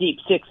to deep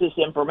six this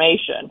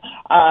information.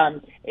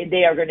 And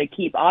they are going to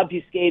keep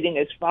obfuscating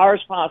as far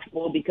as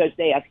possible because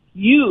they have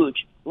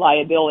huge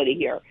liability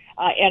here.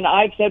 And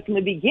I've said from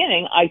the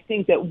beginning, I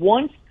think that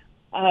once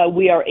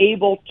we are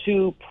able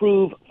to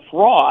prove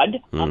fraud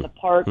on the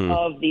part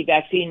of the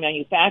vaccine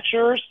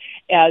manufacturers,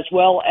 as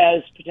well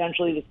as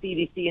potentially the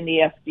CDC and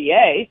the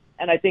FDA,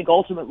 and I think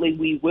ultimately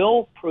we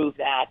will prove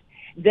that,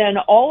 then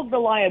all of the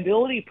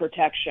liability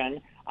protection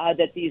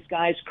that these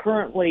guys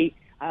currently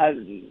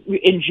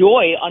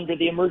enjoy under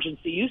the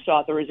emergency use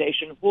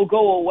authorization will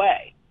go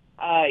away.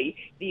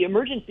 The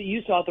emergency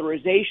use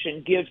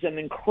authorization gives them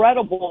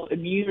incredible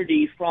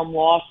immunity from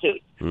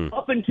lawsuits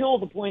up until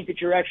the point that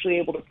you're actually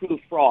able to prove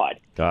fraud.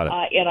 Got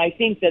it. And I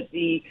think that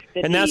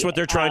that's what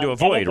they're trying to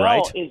avoid, NFL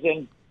right?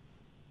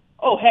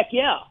 Heck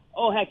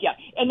yeah.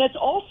 And that's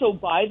also,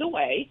 by the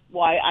way,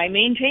 why I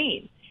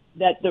maintain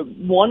that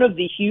one of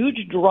the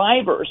huge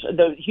drivers,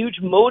 the huge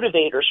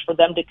motivators for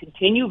them to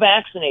continue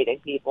vaccinating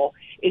people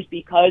is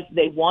because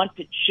they want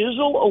to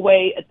chisel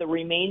away at the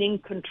remaining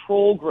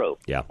control group.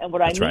 Yeah, and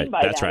what I mean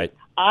by that is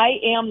I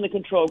am the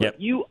control group. Yep.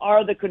 You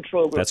are the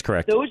control group. That's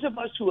correct. Those of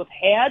us who have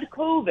had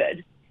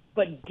COVID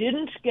but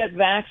didn't get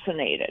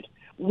vaccinated,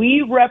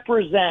 we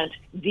represent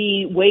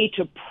the way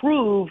to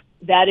prove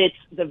that it's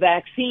the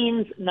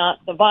vaccines, not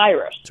the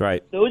virus. That's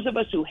right. Those of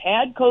us who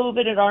had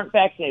COVID and aren't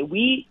vaccinated,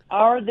 we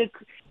are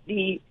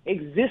the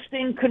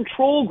existing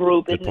control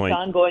group in this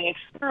ongoing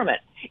experiment.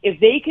 If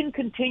they can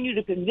continue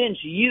to convince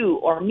you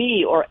or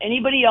me or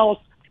anybody else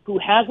who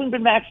hasn't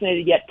been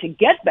vaccinated yet to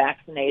get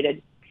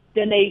vaccinated,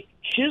 then they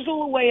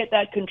chisel away at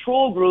that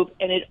control group,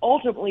 and it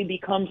ultimately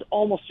becomes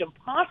almost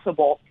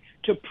impossible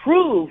to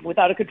prove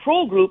without a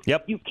control group.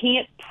 Yep. You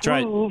can't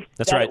prove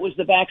that it was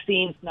the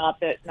vaccines, not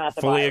the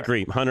Fully virus.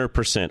 agree,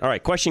 100%. All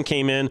right, question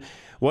came in.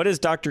 What is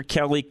Dr.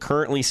 Kelly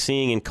currently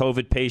seeing in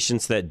COVID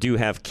patients that do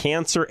have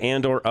cancer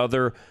and or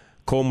other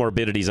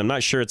comorbidities? I'm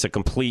not sure it's a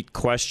complete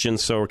question,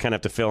 so we're kind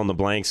of have to fill in the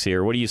blanks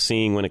here. What are you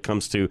seeing when it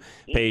comes to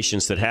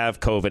patients that have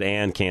COVID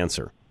and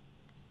cancer?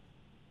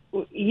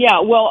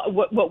 Yeah, well,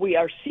 what we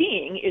are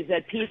seeing is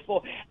that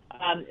people,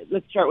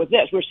 let's start with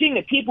this. We're seeing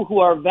that people who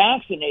are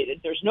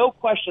vaccinated, there's no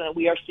question that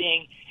we are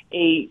seeing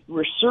a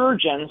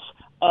resurgence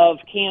of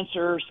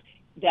cancers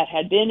that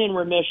had been in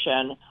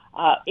remission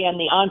and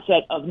the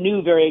onset of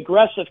new, very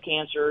aggressive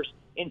cancers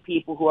in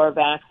people who are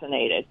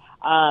vaccinated.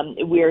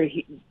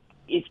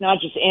 It's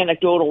not just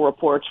anecdotal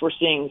reports. We're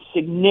seeing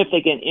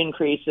significant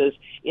increases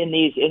in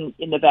these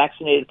in the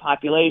vaccinated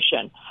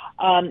population.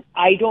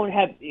 I don't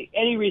have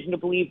any reason to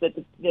believe that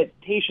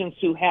that patients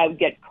who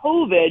get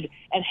COVID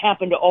and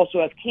happen to also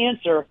have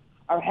cancer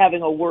are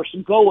having a worse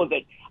go of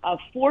it.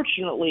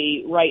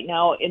 Fortunately, right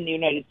now in the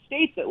United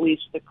States, at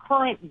least, the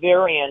current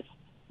variants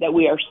that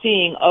we are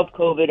seeing of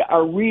COVID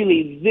are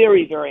really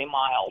very, very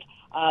mild.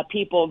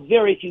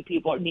 Very few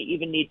people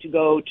even need to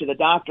go to the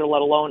doctor,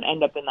 let alone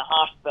end up in the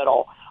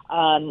hospital.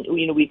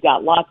 We've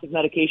got lots of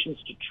medications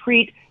to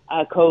treat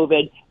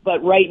COVID,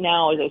 but right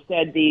now, as I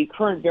said, the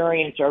current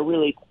variants are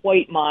really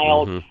quite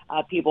mild. Mm-hmm.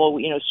 People,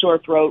 sore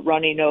throat,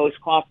 runny nose,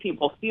 cough.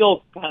 People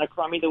feel kind of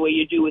crummy the way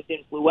you do with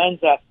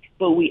influenza,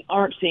 but we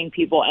aren't seeing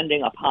people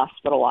ending up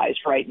hospitalized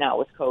right now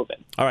with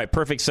COVID. All right,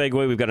 perfect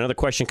segue. We've got another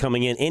question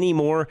coming in. Any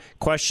more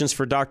questions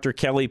for Dr.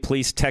 Kelly,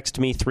 please text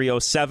me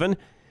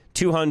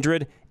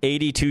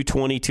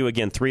 307-200-8222.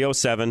 Again,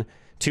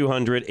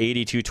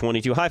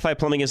 307-200-8222. High Five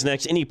Plumbing is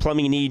next. Any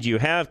plumbing need you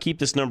have, keep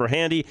this number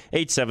handy,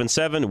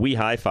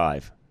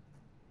 877-WE-HIGH-FIVE.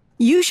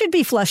 You should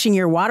be flushing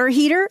your water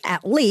heater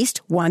at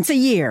least once a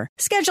year.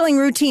 Scheduling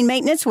routine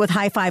maintenance with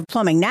High Five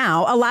Plumbing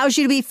now allows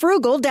you to be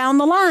frugal down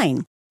the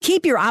line.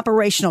 Keep your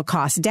operational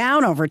costs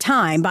down over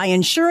time by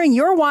ensuring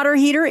your water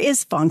heater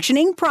is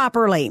functioning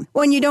properly.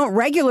 When you don't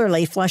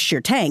regularly flush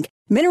your tank,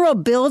 mineral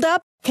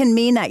buildup can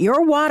mean that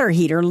your water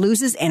heater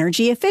loses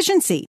energy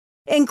efficiency,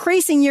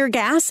 increasing your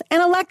gas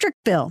and electric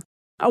bill.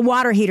 A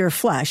water heater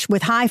flush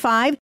with High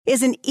Five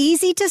is an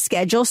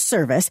easy-to-schedule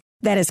service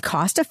that is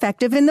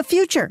cost-effective in the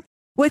future.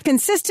 With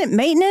consistent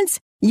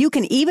maintenance, you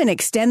can even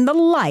extend the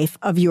life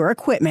of your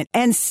equipment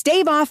and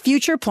stave off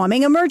future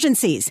plumbing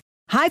emergencies.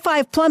 High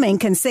Five Plumbing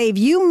can save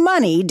you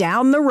money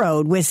down the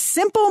road with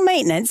simple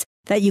maintenance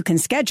that you can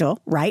schedule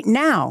right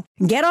now.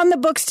 Get on the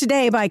books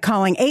today by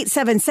calling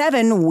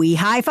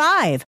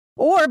 877-WE-HIGH-FIVE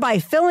or by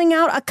filling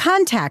out a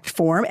contact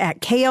form at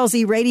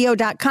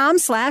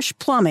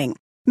klzradio.com/plumbing.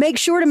 Make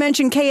sure to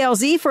mention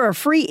KLZ for a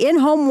free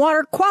in-home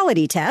water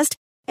quality test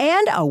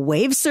and a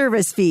waived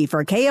service fee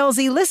for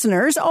KLZ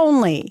listeners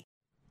only.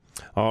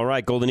 All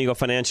right, Golden Eagle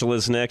Financial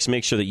is next.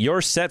 Make sure that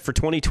you're set for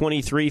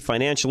 2023,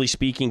 financially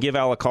speaking. Give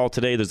Al a call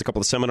today. There's a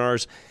couple of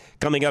seminars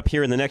coming up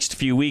here in the next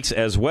few weeks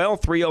as well.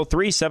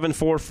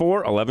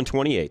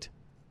 303-744-1128.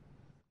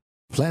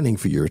 Planning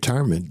for your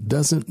retirement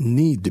doesn't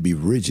need to be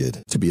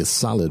rigid to be a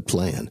solid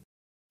plan.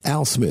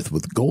 Al Smith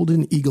with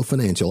Golden Eagle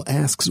Financial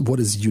asks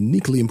what is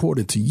uniquely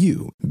important to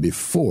you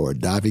before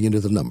diving into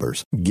the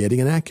numbers,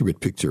 getting an accurate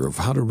picture of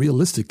how to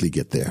realistically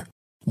get there.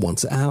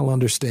 Once Al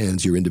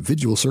understands your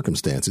individual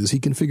circumstances, he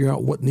can figure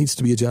out what needs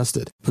to be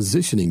adjusted,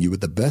 positioning you with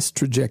the best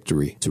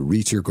trajectory to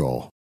reach your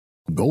goal.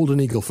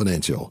 Golden Eagle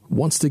Financial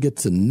wants to get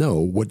to know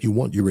what you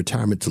want your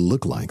retirement to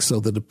look like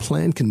so that a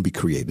plan can be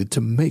created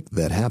to make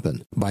that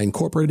happen. By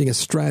incorporating a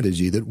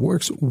strategy that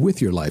works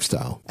with your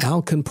lifestyle,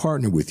 Al can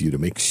partner with you to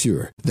make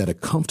sure that a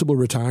comfortable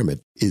retirement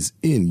is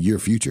in your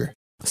future.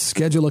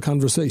 Schedule a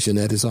conversation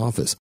at his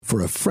office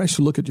for a fresh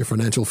look at your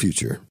financial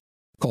future.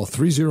 Call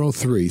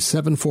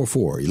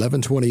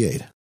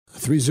 303-744-1128,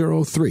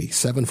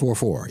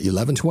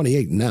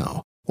 303-744-1128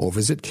 now, or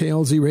visit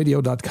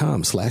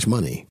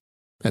klzradio.com/money.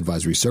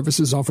 Advisory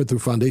services offered through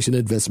Foundation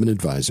Investment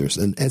Advisors,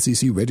 an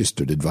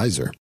SEC-registered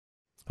advisor.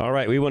 All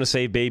right, we want to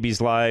save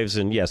babies' lives,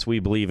 and yes, we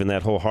believe in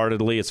that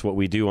wholeheartedly. It's what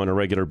we do on a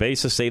regular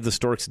basis. Save the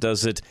Storks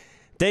does it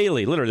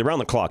daily, literally around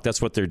the clock.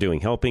 That's what they're doing,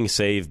 helping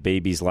save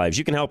babies' lives.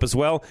 You can help as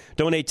well.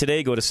 Donate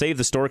today. Go to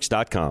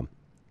SaveTheStorks.com.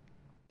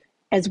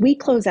 As we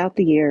close out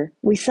the year,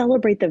 we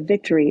celebrate the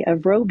victory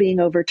of Roe being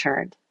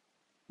overturned.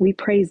 We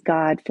praise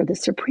God for the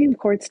Supreme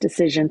Court's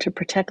decision to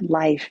protect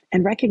life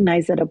and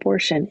recognize that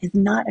abortion is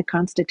not a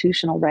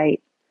constitutional right.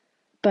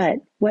 But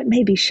what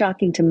may be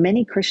shocking to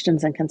many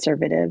Christians and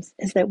conservatives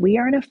is that we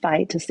are in a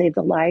fight to save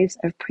the lives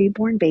of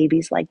preborn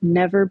babies like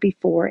never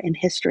before in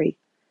history.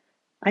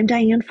 I'm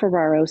Diane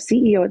Ferraro,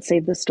 CEO at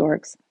Save the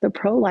Storks, the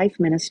pro-life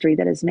ministry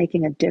that is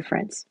making a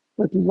difference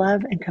with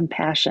love and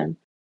compassion.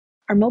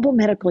 Our mobile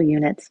medical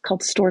units,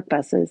 called Stork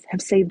Buses,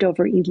 have saved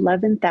over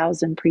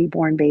 11,000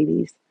 preborn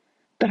babies.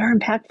 But our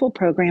impactful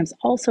programs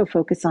also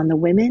focus on the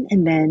women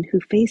and men who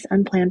face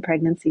unplanned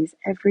pregnancies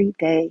every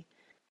day.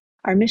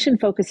 Our mission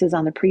focuses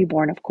on the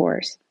preborn, of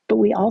course, but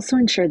we also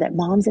ensure that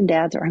moms and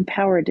dads are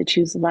empowered to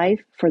choose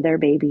life for their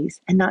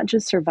babies and not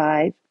just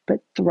survive,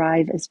 but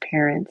thrive as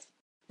parents.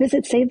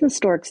 Visit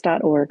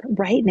SaveTheStorks.org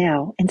right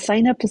now and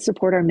sign up to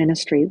support our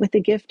ministry with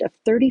a gift of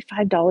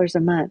 $35 a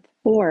month,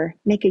 or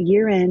make a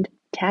year-end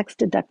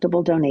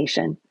tax-deductible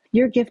donation.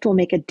 Your gift will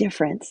make a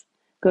difference.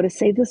 Go to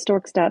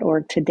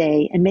SaveTheStorks.org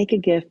today and make a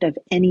gift of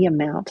any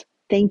amount.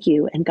 Thank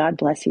you, and God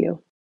bless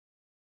you.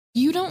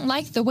 You don't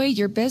like the way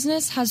your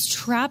business has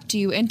trapped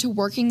you into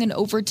working an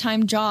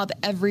overtime job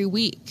every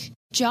week.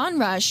 John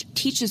Rush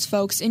teaches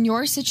folks in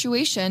your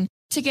situation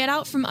to get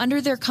out from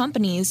under their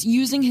companies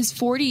using his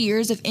 40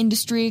 years of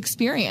industry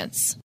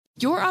experience.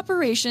 Your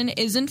operation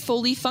isn't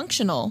fully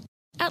functional,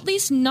 at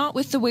least not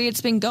with the way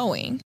it's been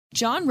going.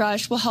 John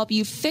Rush will help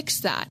you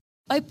fix that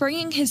by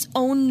bringing his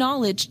own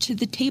knowledge to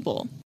the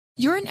table.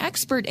 You're an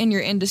expert in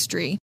your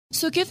industry,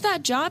 so give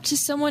that job to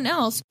someone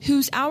else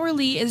whose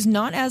hourly is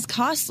not as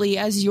costly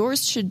as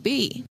yours should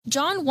be.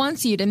 John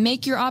wants you to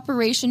make your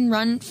operation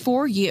run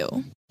for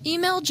you.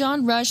 Email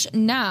John Rush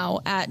now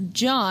at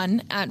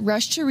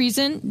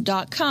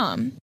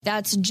john@rushtoreason.com.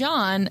 That's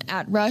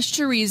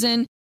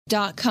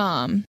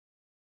john@rushtoreason.com.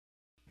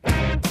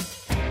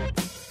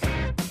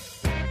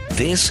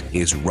 This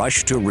is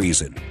Rush to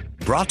Reason,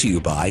 brought to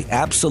you by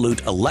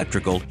Absolute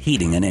Electrical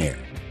Heating and Air.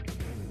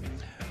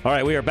 All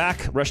right, we are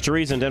back. Rush to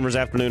Reason, Denver's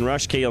Afternoon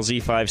Rush,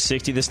 KLZ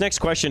 560. This next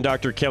question,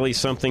 Dr. Kelly,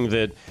 something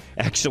that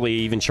actually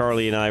even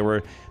Charlie and I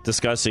were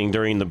discussing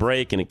during the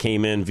break, and it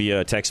came in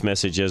via text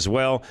message as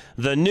well.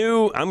 The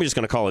new, I'm just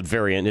going to call it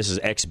variant, this is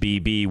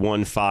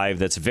XBB.1.5,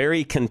 that's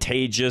very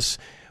contagious.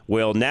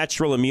 Will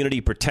natural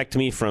immunity protect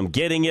me from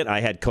getting it?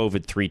 I had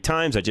COVID 3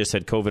 times. I just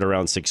had COVID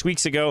around 6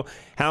 weeks ago.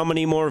 How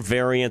many more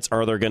variants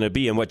are there going to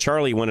be? And what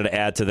Charlie wanted to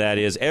add to that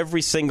is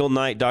every single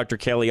night, Dr.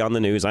 Kelly, on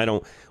the news, I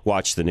don't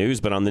watch the news,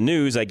 but on the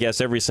news, I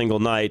guess every single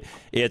night,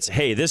 it's,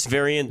 hey, this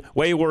variant,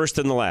 way worse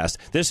than the last.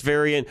 This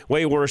variant,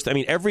 way worse. I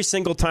mean, every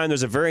single time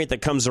there's a variant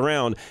that comes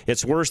around,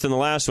 it's worse than the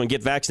last one.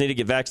 Get vaccinated,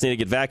 get vaccinated,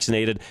 get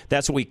vaccinated.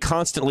 That's what we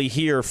constantly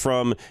hear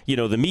from,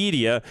 the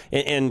media.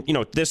 And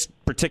this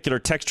particular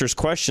texter's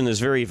question is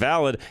very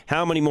valid.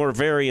 How many more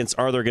variants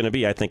are there going to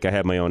be? I think I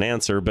have my own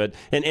answer. But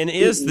and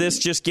is this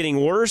just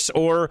getting worse,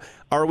 or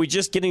are we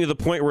just getting to the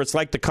point where it's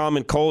like the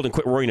common cold and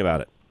quit worrying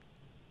about it?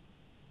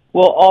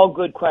 Well, all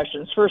good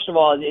questions. First of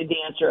all, the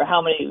answer,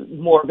 how many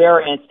more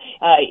variants,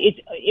 it's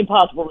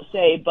impossible to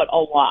say, but a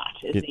lot.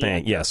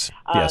 Yes.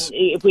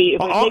 If we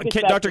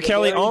Dr.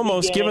 Kelly,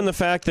 almost, given the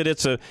fact that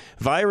it's a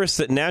virus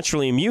that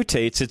naturally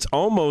mutates, it's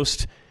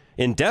almost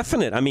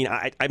indefinite. I mean,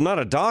 I'm not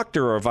a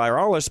doctor or a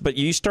virologist, but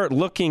you start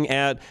looking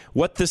at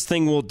what this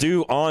thing will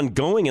do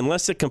ongoing,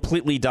 unless it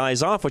completely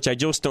dies off, which I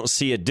just don't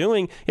see it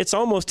doing, it's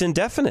almost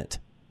indefinite.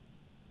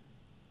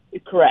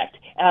 Correct.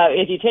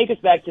 If you take us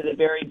back to the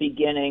very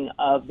beginning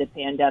of the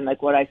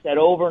pandemic, what I said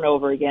over and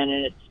over again,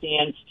 and it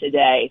stands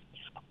today,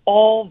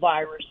 all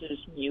viruses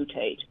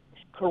mutate.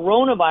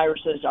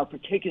 Coronaviruses are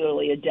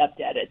particularly adept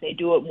at it. They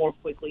do it more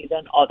quickly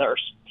than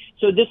others.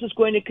 So this is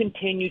going to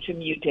continue to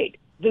mutate.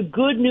 The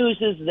good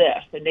news is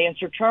this, and to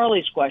answer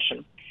Charlie's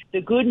question, the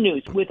good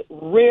news, with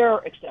rare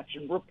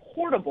exception,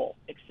 reportable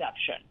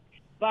exception,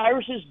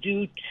 viruses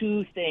do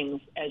two things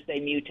as they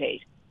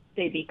mutate.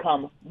 They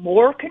become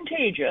more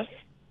contagious,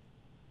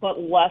 but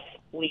less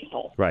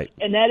lethal. Right.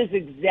 And that is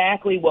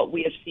exactly what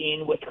we have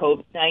seen with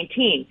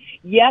COVID-19.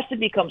 Yes, it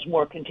becomes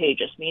more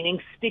contagious,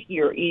 meaning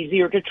stickier,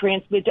 easier to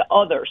transmit to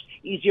others,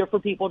 easier for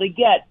people to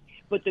get.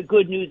 But the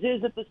good news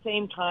is at the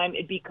same time,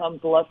 it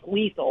becomes less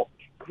lethal,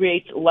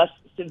 creates less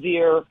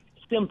severe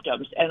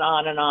symptoms, and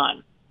on and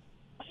on.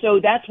 So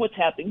that's what's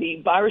happening. The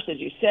virus, as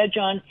you said,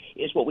 John,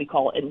 is what we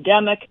call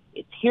endemic.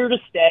 It's here to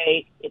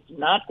stay. It's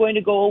not going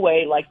to go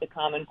away like the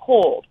common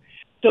cold.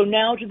 So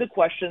now to the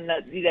question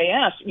that they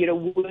asked,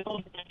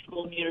 will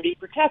natural immunity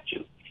protect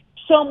you?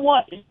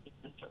 Somewhat is the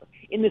answer.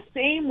 In the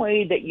same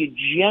way that you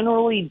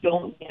generally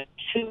don't get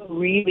two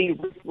really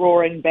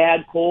rip-roaring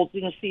bad colds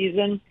in a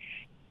season,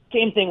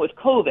 same thing with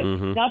COVID.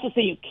 Mm-hmm. Not to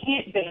say you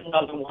can't get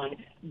another one,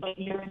 but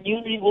your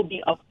immunity will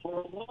be up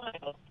for a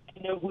while,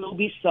 and there will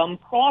be some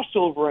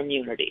crossover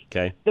immunity.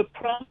 Okay. The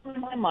problem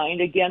in my mind,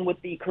 again, with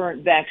the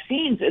current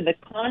vaccines and the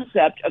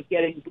concept of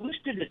getting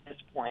boosted at this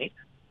point,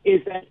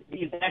 is that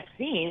the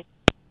vaccine...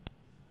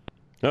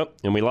 Oh,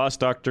 and we lost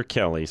Dr.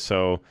 Kelly,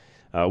 so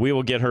we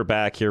will get her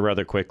back here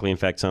rather quickly. In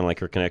fact, it sounded like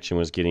her connection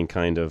was getting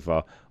kind of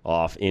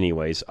off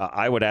anyways.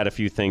 I would add a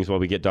few things while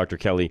we get Dr.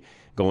 Kelly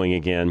going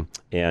again.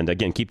 And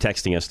again, keep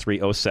texting us,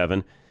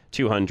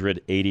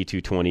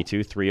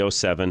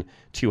 307-200-8222,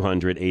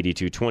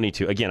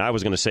 307-200-8222. Again, I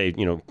was going to say,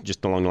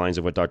 just along the lines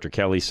of what Dr.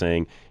 Kelly's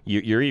saying,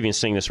 you're even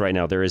seeing this right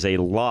now. There is a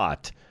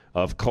lot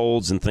of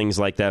colds and things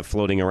like that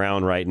floating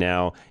around right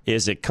now.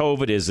 Is it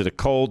COVID? Is it a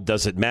cold?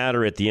 Does it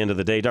matter at the end of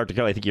the day? Dr.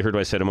 Kelly, I think you heard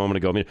what I said a moment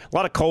ago. I mean, a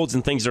lot of colds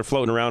and things are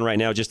floating around right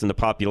now just in the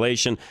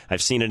population.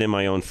 I've seen it in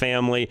my own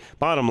family.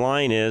 Bottom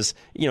line is,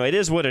 it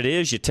is what it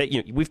is.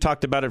 We've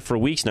talked about it for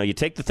weeks now. You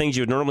take the things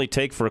you would normally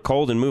take for a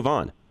cold and move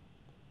on.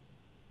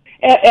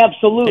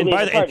 Absolutely.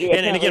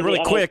 And again,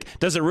 really quick,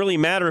 does it really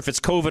matter if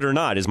it's COVID or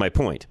not, is my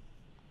point.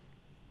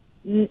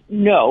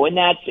 No, and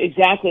that's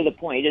exactly the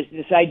point, is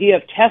this idea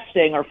of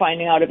testing or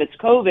finding out if it's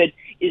COVID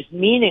is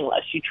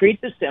meaningless. You treat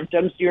the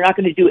symptoms. You're not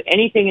going to do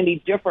anything any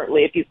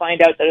differently if you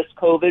find out that it's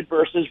COVID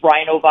versus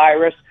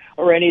rhinovirus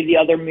or any of the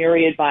other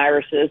myriad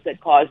viruses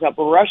that cause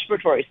upper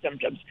respiratory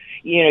symptoms.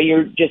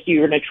 You're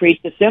going to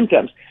treat the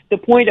symptoms. The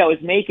point I was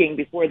making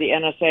before the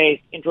NSA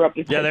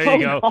interrupted. Yeah, there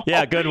you go.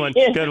 Yeah, good one.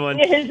 Good one.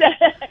 Is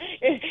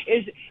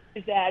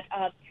that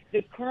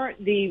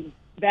the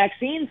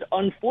vaccines,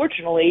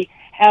 unfortunately,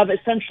 have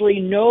essentially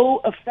no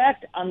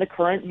effect on the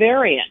current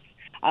variant.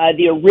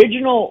 The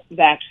original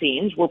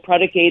vaccines were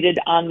predicated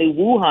on the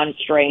Wuhan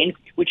strain,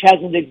 which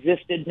hasn't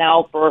existed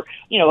now for,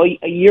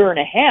 a year and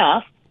a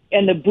half.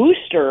 And the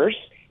boosters,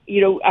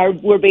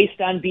 were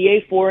based on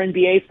BA4 and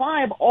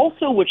BA5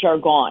 also, which are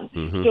gone.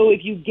 Mm-hmm. So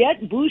if you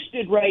get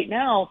boosted right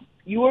now,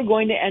 you are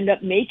going to end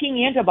up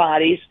making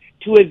antibodies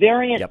to a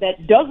variant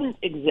that doesn't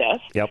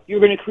exist. Yep. You're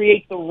going to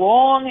create the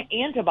wrong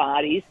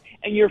antibodies,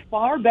 and you're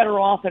far better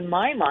off, in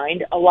my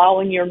mind,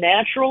 allowing your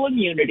natural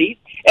immunity.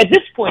 At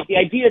this point, the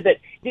idea that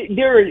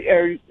there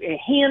are a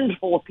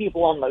handful of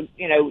people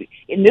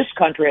in this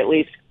country at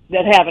least,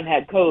 that haven't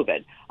had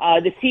COVID.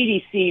 The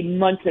CDC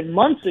months and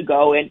months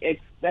ago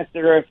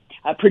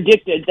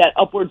predicted that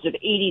upwards of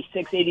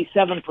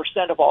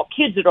 87% of all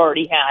kids had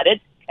already had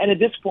it. And at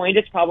this point,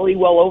 it's probably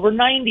well over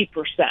 90%.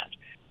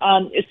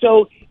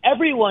 So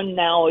everyone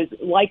now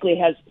likely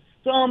has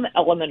some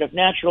element of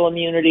natural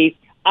immunity.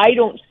 I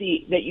don't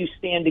see that you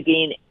stand to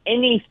gain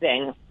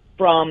anything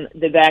from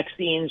the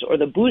vaccines or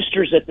the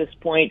boosters at this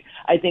point.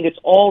 I think it's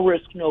all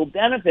risk, no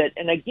benefit.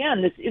 And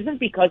again, this isn't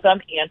because I'm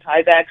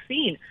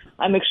anti-vaccine.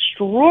 I'm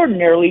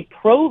extraordinarily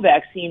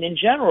pro-vaccine in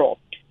general.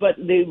 But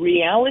the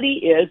reality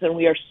is, and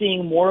we are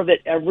seeing more of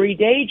it every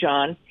day,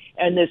 John,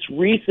 and this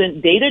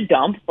recent data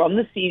dump from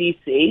the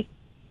CDC,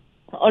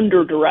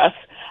 under duress,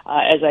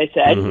 as I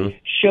said,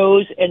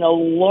 shows an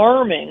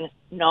alarming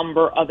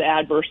number of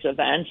adverse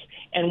events.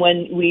 And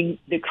when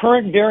the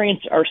current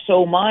variants are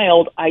so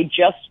mild, I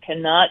just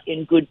cannot,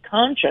 in good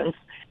conscience,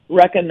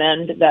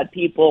 recommend that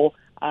people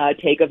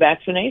take a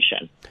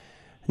vaccination.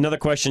 Another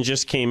question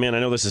just came in. I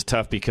know this is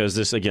tough because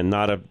this, again,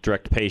 not a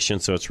direct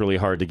patient, so it's really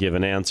hard to give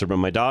an answer. But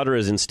my daughter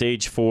is in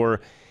stage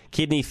 4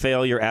 kidney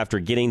failure after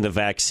getting the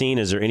vaccine.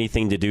 Is there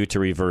anything to do to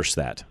reverse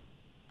that?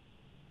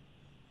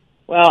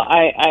 Well,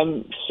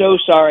 I'm so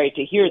sorry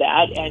to hear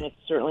that, and it's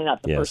certainly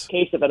not the first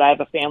case of it. I have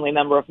a family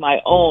member of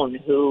my own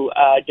who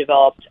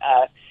developed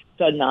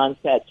sudden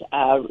onset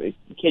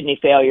kidney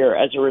failure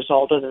as a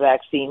result of the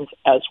vaccines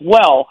as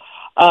well.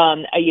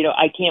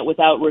 I can't,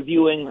 without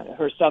reviewing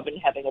her stuff and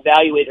having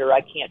evaluated her,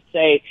 I can't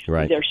say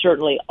there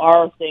certainly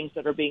are things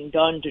that are being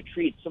done to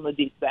treat some of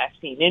these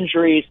vaccine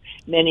injuries.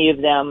 Many of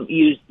them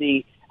use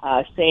the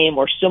same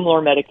or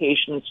similar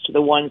medications to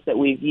the ones that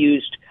we've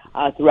used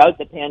throughout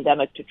the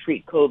pandemic to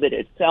treat COVID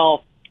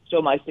itself.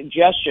 So my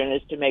suggestion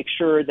is to make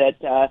sure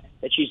that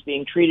she's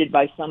being treated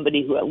by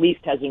somebody who at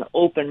least has an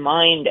open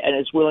mind and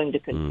is willing to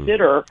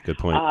consider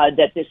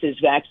that this is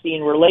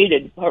vaccine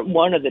related.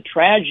 One of the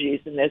tragedies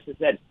in this is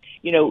that,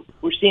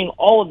 we're seeing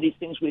all of these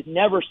things we've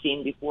never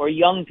seen before.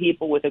 Young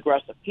people with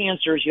aggressive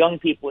cancers, young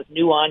people with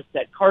new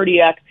onset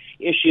cardiac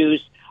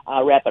issues,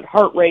 rapid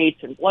heart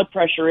rates and blood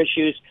pressure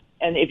issues.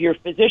 And if your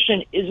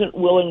physician isn't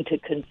willing to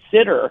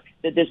consider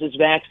that this is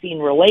vaccine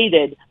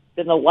related,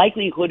 then the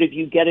likelihood of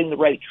you getting the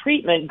right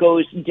treatment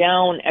goes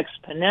down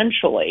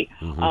exponentially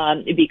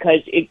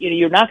because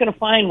you're not going to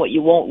find what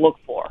you won't look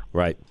for.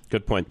 Right.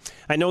 Good point.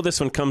 I know this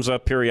one comes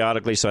up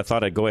periodically, so I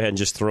thought I'd go ahead and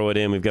just throw it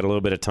in. We've got a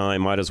little bit of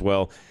time. Might as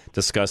well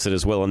discuss it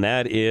as well. And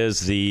that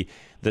is the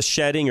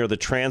shedding or the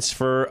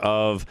transfer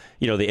of,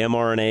 the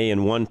mRNA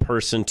in one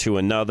person to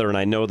another. And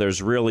I know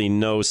there's really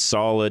no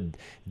solid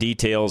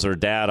details or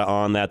data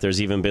on that.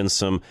 There's even been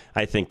some,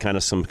 I think, kind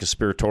of some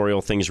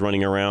conspiratorial things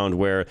running around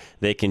where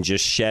they can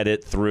just shed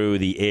it through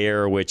the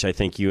air, which I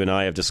think you and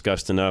I have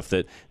discussed enough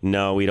that,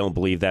 no, we don't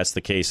believe that's the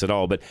case at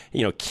all. But,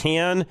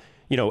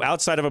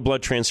 outside of a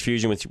blood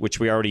transfusion, which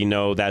we already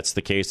know that's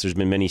the case, there's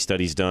been many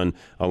studies done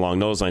along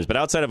those lines. But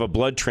outside of a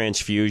blood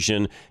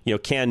transfusion,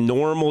 can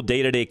normal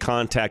day-to-day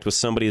contact with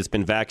somebody that's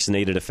been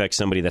vaccinated affect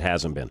somebody that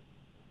hasn't been?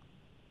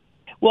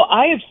 Well,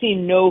 I have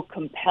seen no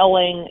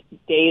compelling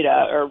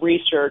data or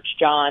research,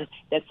 John,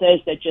 that says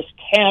that just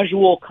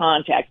casual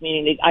contact,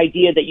 meaning the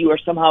idea that you are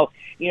somehow,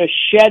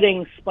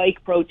 shedding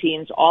spike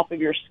proteins off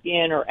of your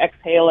skin or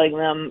exhaling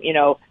them,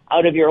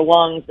 out of your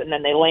lungs, and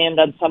then they land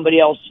on somebody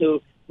else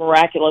who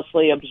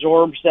miraculously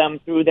absorbs them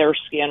through their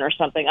skin or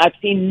something. I've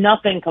seen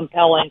nothing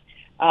compelling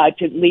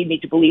to lead me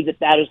to believe that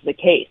that is the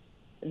case.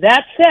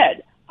 That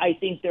said, I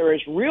think there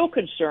is real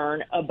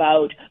concern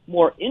about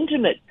more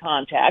intimate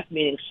contact,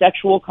 meaning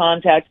sexual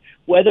contact,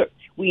 whether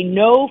we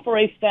know for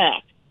a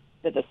fact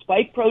that the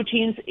spike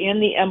proteins in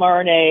the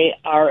mRNA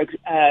are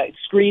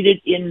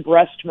excreted in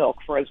breast milk,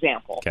 for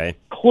example. Okay.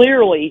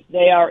 Clearly,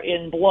 they are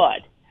in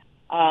blood.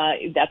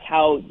 That's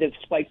how the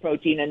spike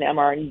protein and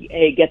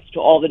mRNA gets to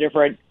all the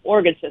different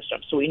organ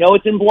systems. So we know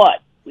it's in blood.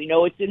 We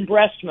know it's in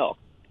breast milk.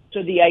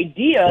 So the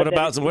idea. What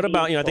about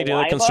I think the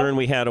other concern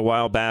we had a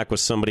while back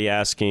was somebody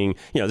asking,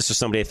 this is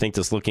somebody I think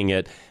that's looking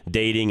at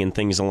dating and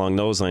things along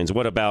those lines.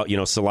 What about,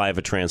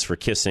 saliva transfer,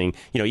 kissing,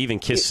 even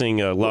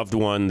kissing a loved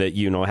one that,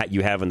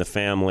 you have in the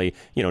family,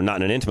 not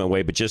in an intimate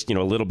way, but just,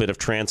 a little bit of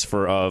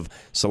transfer of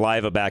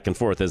saliva back and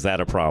forth. Is that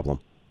a problem?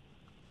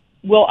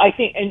 Well, I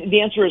think, and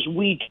the answer is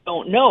we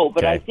don't know,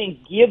 but Okay. I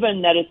think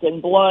given that it's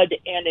in blood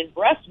and in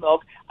breast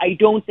milk, I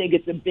don't think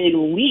it's a big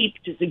leap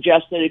to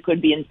suggest that it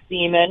could be in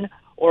semen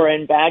or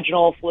in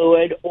vaginal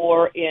fluid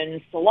or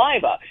in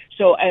saliva.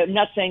 So I'm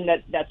not saying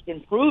that that's been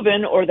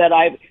proven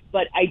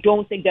but I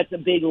don't think that's a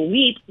big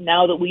leap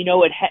now that we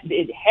know it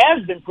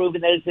has been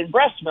proven that it's in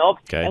breast milk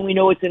and we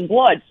know it's in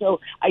blood. So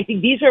I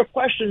think these are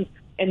questions.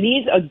 And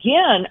these,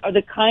 again, are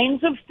the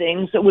kinds of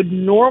things that would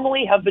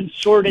normally have been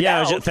sorted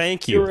out.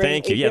 Thank you.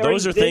 Yeah,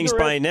 those are things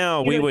by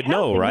now we would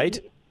know, right?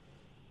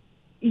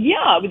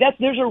 Yeah,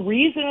 there's a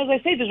reason, as I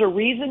say, there's a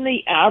reason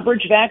the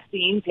average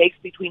vaccine takes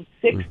between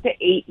 6 to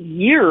 8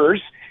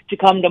 years to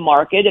come to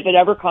market, if it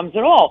ever comes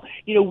at all.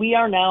 We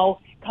are now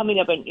coming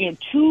up in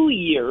 2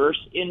 years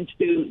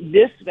into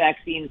this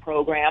vaccine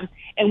program,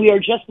 and we are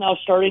just now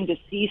starting to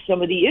see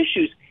some of the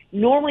issues.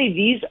 Normally,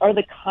 these are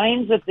the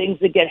kinds of things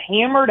that get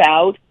hammered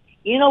out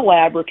in a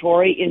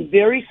laboratory in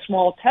very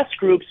small test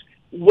groups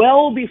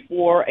well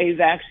before a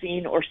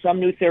vaccine or some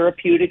new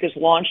therapeutic is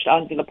launched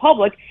onto the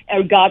public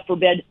and, God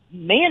forbid,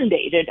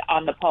 mandated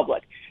on the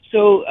public.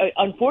 So,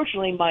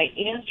 unfortunately, my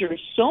answer to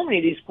so many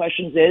of these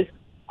questions is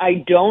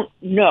I don't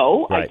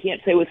know. Right. I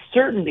can't say with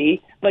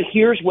certainty, but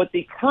here's what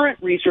the current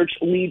research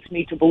leads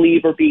me to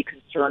believe or be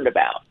concerned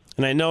about.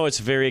 And I know it's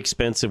very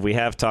expensive. We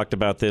have talked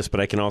about this, but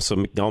I can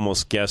also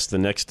almost guess the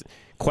next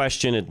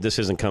question. This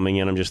isn't coming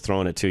in. I'm just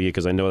throwing it to you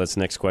because I know that's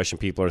the next question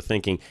people are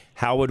thinking.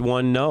 How would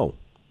one know?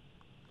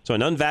 So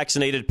an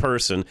unvaccinated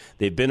person,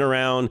 they've been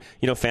around,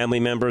 family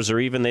members, or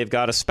even they've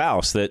got a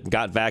spouse that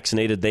got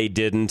vaccinated, they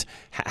didn't.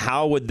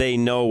 How would they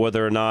know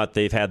whether or not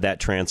they've had that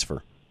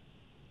transfer?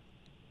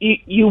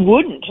 You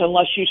wouldn't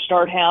unless you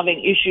start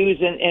having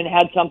issues and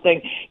had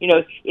something,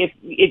 if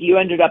you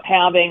ended up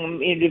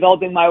having,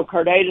 developing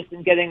myocarditis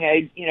and getting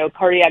a,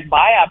 cardiac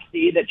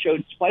biopsy that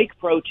showed spike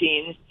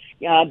proteins,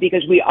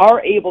 because we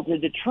are able to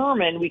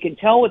determine, we can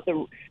tell with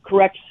the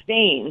correct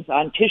stains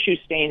on tissue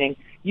staining,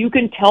 you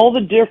can tell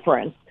the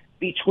difference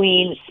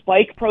between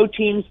spike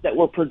proteins that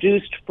were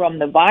produced from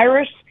the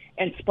virus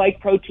and spike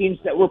proteins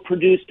that were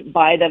produced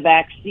by the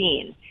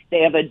vaccine.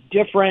 They have a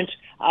different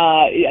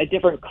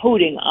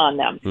coating on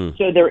them.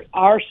 So there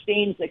are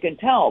stains that can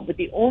tell, but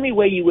the only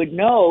way you would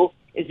know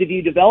is if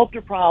you developed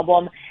a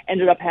problem,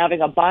 ended up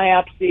having a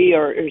biopsy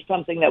or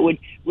something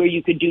where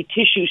you could do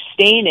tissue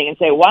staining and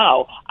say,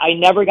 wow, I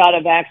never got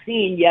a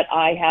vaccine, yet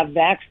I have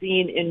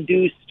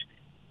vaccine-induced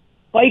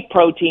spike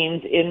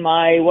proteins in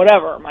my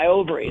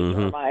ovaries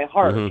or my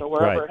heart or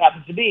wherever it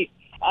happens to be.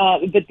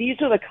 But these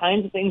are the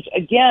kinds of things,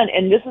 again,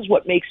 and this is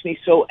what makes me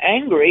so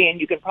angry, and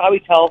you can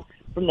probably tell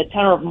from the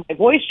tenor of my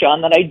voice,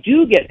 John, that I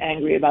do get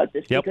angry about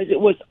this because it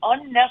was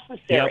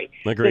unnecessary.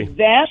 Yep, agree. The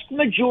vast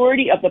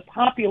majority of the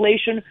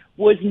population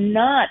was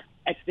not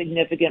at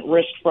significant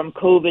risk from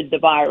COVID, the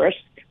virus.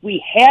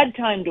 We had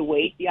time to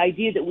wait. The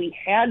idea that we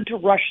had to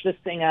rush this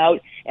thing out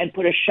and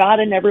put a shot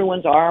in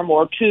everyone's arm,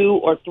 or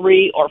 2 or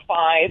 3 or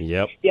 5.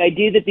 Yep. The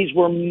idea that these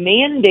were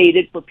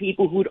mandated for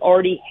people who'd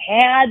already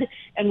had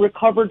and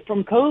recovered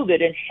from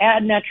COVID and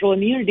had natural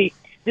immunity.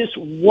 This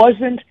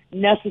wasn't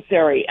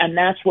necessary, and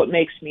that's what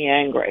makes me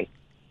angry.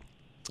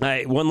 All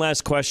right, one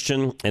last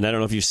question, and I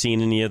don't know if you've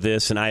seen any of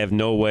this, and I have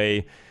no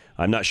way,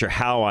 I'm not sure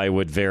how I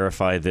would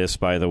verify this,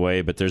 by the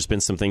way, but there's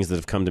been some things that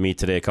have come to me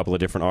today, a couple of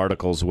different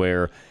articles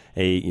where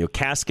a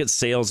casket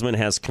salesman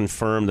has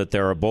confirmed that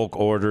there are bulk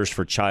orders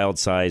for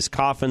child-sized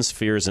coffins,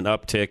 fears an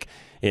uptick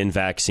in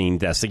vaccine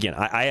deaths. Again,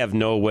 I have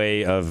no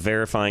way of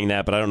verifying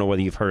that, but I don't know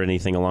whether you've heard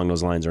anything along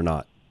those lines or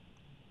not.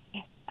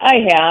 I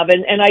have,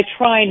 and I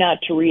try not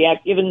to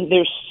react, given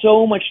there's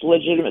so much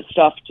legitimate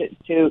stuff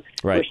to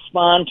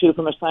respond to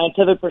from a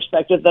scientific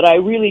perspective that I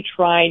really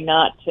try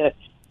not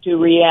to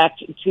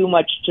react too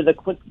much to the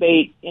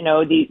clickbait,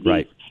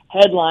 these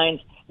headlines,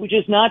 which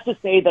is not to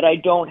say that I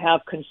don't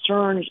have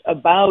concerns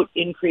about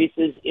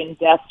increases in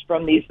deaths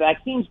from these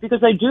vaccines,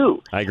 because I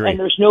do. I agree. And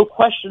there's no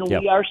question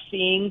we are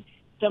seeing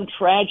some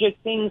tragic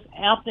things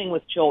happening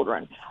with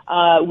children.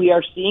 We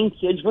are seeing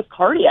kids with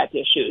cardiac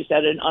issues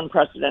at an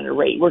unprecedented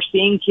rate. We're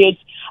seeing kids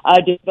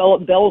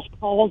develop Bell's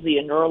palsy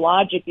and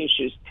neurologic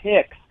issues,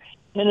 tics,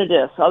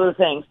 tinnitus, other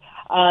things.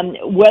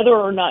 Whether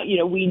or not,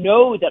 we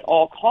know that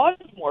all-cause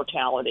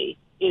mortality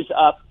is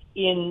up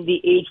in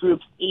the age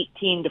groups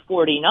 18 to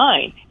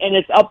 49, and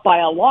it's up by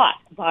a lot,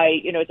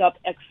 it's up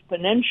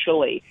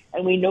exponentially.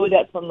 And we know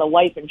that from the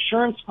life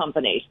insurance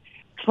companies.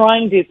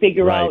 Trying to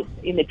figure out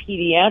in the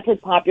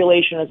pediatric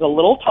population is a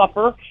little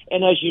tougher,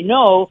 and as you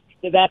know,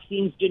 the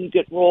vaccines didn't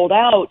get rolled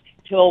out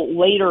till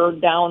later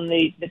down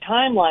the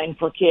timeline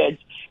for kids.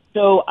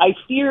 So I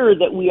fear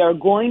that we are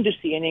going to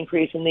see an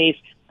increase in these,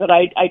 but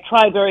I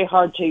try very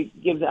hard to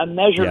give a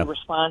measured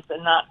response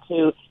and not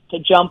to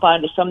jump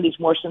onto some of these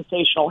more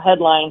sensational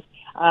headlines.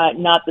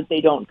 not that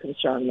they don't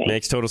concern me.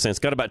 Makes total sense.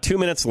 Got about 2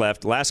 minutes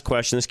left. Last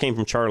question. This came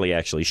from Charlie,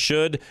 actually.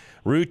 Should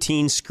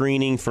routine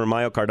screening for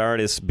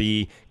myocarditis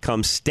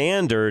become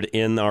standard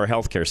in our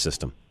healthcare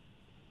system?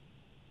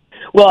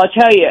 Well, I'll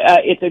tell you,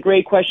 it's a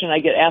great question. I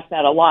get asked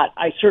that a lot.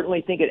 I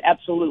certainly think it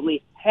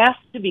absolutely has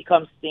to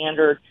become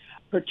standard,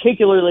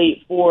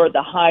 particularly for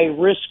the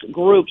high-risk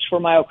groups for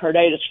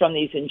myocarditis from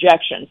these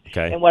injections.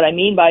 Okay. And what I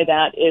mean by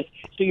that is,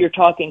 so you're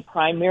talking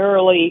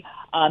primarily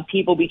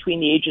people between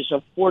the ages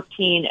of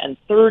 14 and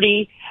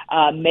 30,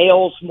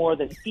 males more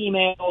than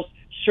females,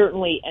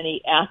 certainly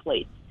any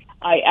athletes.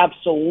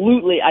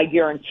 I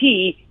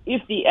guarantee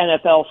if the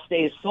NFL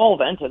stays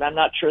solvent, and I'm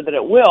not sure that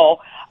it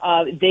will,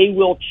 they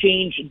will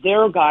change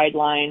their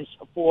guidelines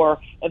for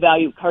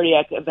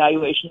cardiac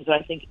evaluations. And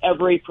I think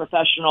every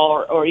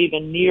professional or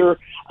even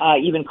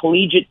even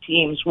collegiate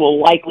teams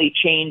will likely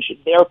change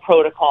their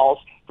protocols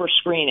for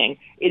screening.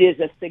 It is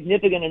a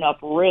significant enough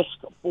risk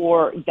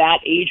for that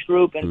age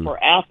group and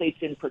for athletes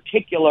in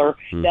particular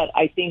that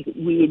I think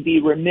we would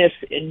be remiss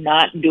in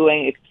not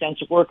doing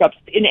extensive workups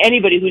in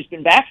anybody who's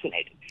been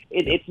vaccinated.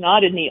 It's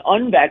not in the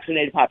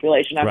unvaccinated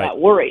population. I'm not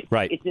worried.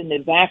 Right. It's in the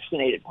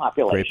vaccinated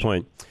population. Great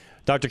point.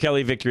 Dr.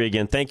 Kelly Victory,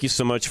 again, thank you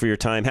so much for your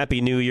time. Happy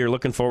New Year.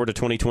 Looking forward to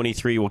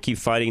 2023. We'll keep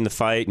fighting the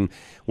fight and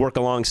work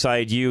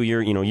alongside you.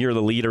 You're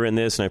the leader in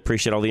this, and I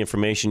appreciate all the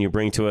information you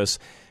bring to us,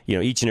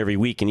 each and every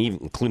week, and even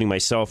including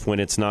myself when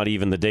it's not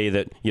even the day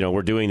that,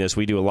 we're doing this.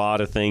 We do a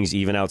lot of things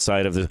even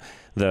outside of the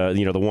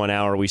 1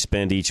 hour we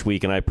spend each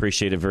week, and I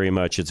appreciate it very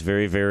much. It's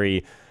very,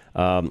 very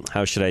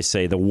how should I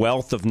say, the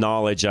wealth of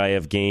knowledge I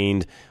have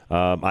gained.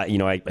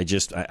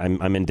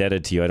 I'm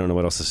indebted to you. I don't know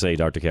what else to say,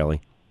 Dr.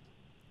 Kelly.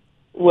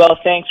 Well,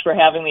 thanks for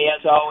having me,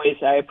 as always.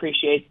 I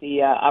appreciate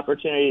the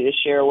opportunity to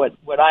share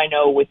what I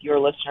know with your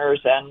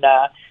listeners, and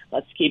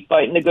let's keep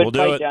fighting the good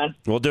fight, John.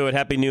 We'll do it.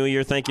 Happy New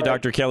Year. Thank you,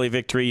 Dr. Kelly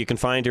Victory. You can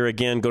find her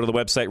again. Go to the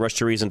website,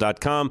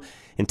 rushtoreason.com.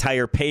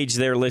 Entire page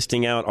there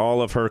listing out all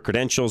of her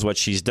credentials, what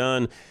she's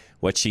done,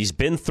 what she's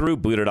been through,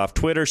 booted off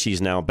Twitter. She's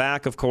now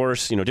back, of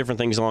course, different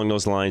things along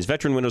those lines.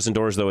 Veteran Windows and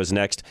Doors, though, is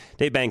next.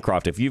 Dave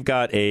Bancroft, if you've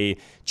got a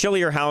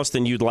chillier house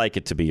than you'd like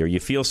it to be, or you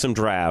feel some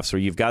drafts, or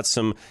you've got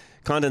some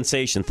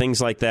condensation, things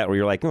like that, where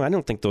you're like, I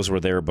don't think those were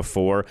there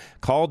before,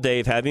 call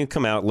Dave, have him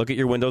come out, look at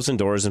your windows and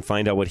doors, and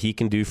find out what he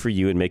can do for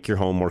you and make your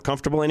home more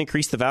comfortable and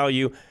increase the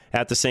value.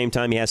 At the same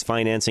time, he has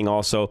financing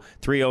also,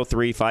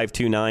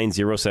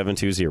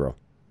 303-529-0720.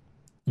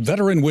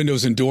 Veteran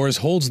Windows and Doors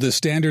holds the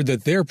standard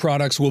that their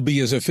products will be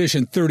as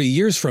efficient 30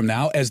 years from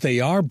now as they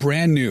are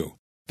brand new.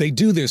 They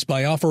do this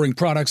by offering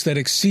products that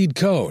exceed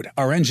code,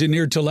 are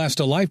engineered to last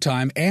a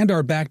lifetime, and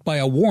are backed by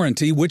a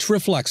warranty which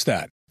reflects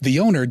that. The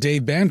owner,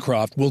 Dave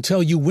Bancroft, will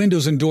tell you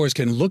windows and doors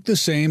can look the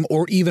same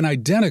or even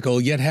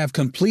identical yet have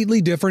completely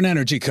different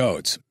energy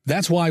codes.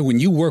 That's why when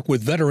you work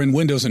with Veteran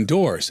Windows and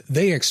Doors,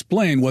 they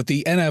explain what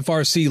the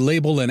NFRC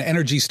label and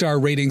Energy Star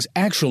ratings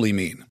actually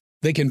mean.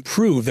 They can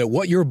prove that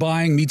what you're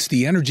buying meets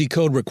the energy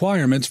code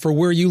requirements for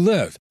where you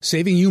live,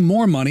 saving you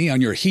more money on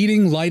your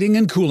heating, lighting,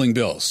 and cooling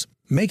bills.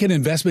 Make an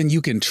investment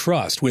you can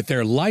trust with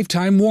their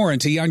lifetime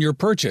warranty on your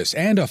purchase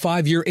and a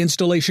 5-year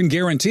installation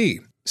guarantee.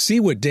 See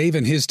what Dave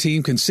and his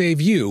team can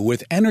save you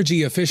with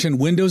energy-efficient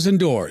windows and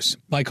doors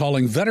by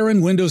calling Veteran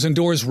Windows and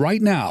Doors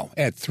right now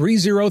at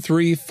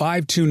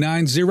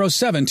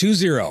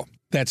 303-529-0720.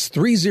 That's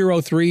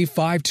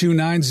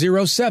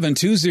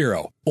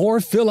 303-529-0720.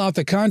 Or fill out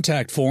the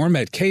contact form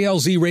at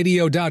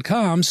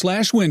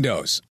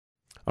klzradio.com/windows.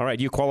 All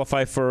right, you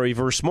qualify for a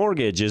reverse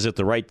mortgage. Is it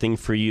the right thing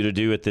for you to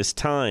do at this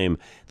time?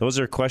 Those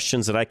are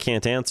questions that I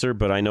can't answer,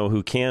 but I know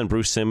who can.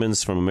 Bruce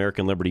Simmons from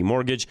American Liberty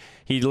Mortgage.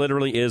 He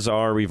literally is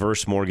our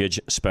reverse mortgage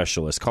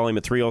specialist. Call him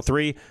at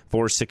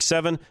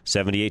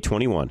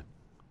 303-467-7821.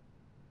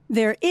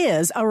 There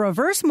is a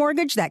reverse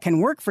mortgage that can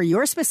work for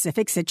your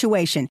specific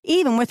situation,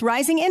 even with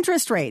rising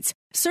interest rates.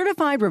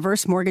 Certified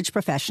reverse mortgage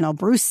professional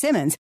Bruce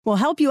Simmons will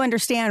help you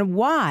understand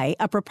why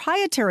a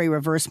proprietary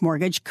reverse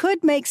mortgage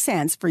could make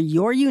sense for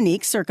your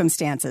unique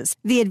circumstances.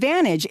 The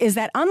advantage is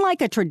that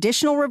unlike a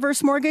traditional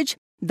reverse mortgage,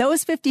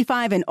 those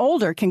 55 and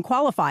older can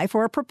qualify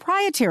for a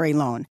proprietary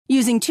loan.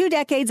 Using 2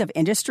 decades of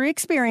industry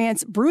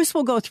experience, Bruce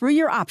will go through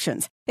your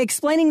options,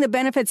 explaining the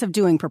benefits of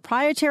doing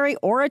proprietary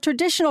or a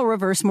traditional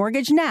reverse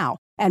mortgage now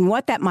and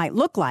what that might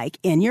look like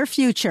in your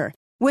future.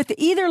 With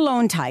either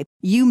loan type,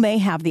 you may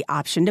have the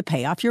option to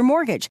pay off your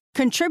mortgage,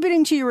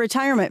 contributing to your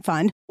retirement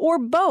fund, or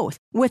both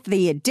with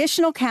the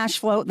additional cash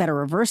flow that a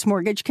reverse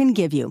mortgage can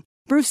give you.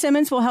 Bruce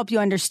Simmons will help you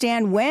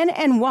understand when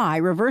and why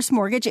reverse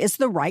mortgage is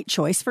the right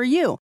choice for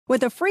you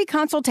with a free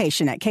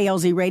consultation at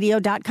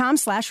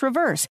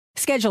klzradio.com/reverse.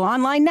 Schedule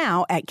online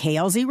now at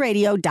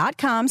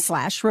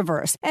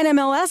klzradio.com/reverse.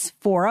 NMLS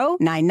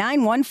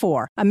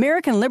 409914.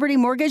 American Liberty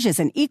Mortgage is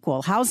an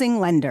equal housing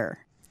lender.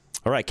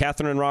 All right,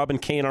 Catherine and Robin,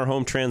 K&R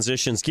Home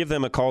Transitions. Give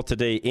them a call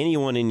today.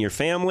 Anyone in your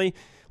family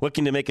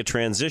looking to make a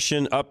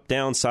transition, up,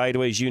 down,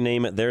 sideways, you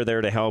name it, they're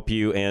there to help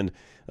you. And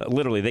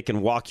literally, they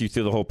can walk you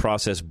through the whole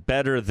process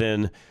better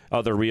than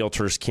other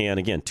realtors can.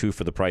 Again, 2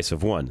 for the price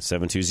of 1.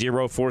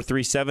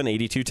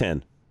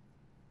 720-437-8210.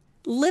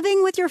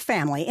 Living with your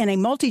family in a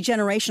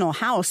multi-generational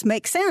house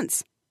makes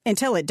sense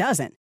until it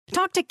doesn't.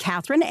 Talk to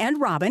Catherine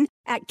and Robin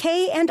at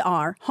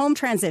K&R Home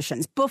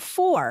Transitions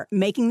before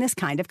making this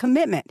kind of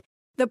commitment.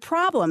 The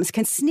problems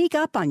can sneak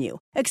up on you.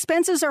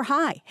 Expenses are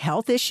high.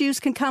 Health issues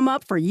can come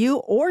up for you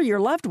or your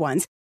loved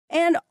ones.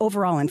 And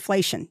overall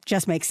inflation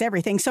just makes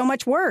everything so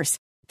much worse.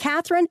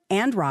 Catherine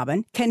and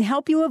Robin can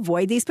help you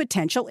avoid these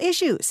potential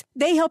issues.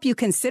 They help you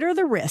consider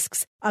the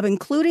risks of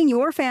including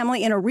your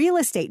family in a real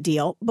estate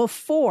deal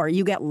before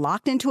you get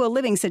locked into a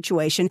living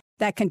situation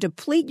that can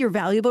deplete your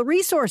valuable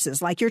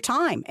resources like your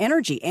time,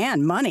 energy,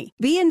 and money.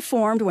 Be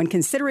informed when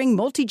considering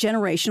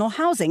multi-generational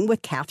housing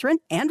with Catherine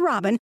and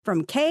Robin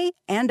from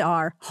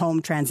K&R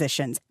Home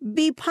Transitions.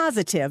 Be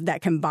positive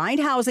that combined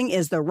housing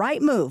is the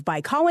right move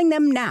by calling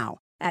them now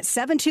at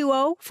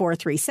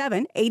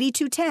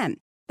 720-437-8210.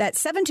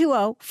 That's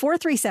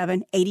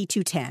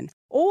 720-437-8210.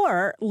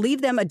 Or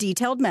leave them a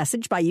detailed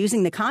message by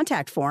using the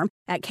contact form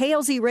at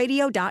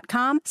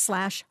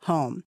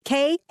klzradio.com/home.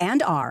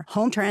 K&R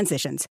Home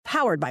Transitions,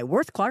 powered by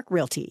Worth Clark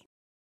Realty.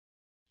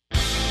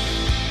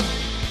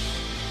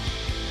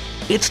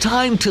 It's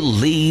time to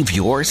leave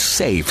your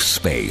safe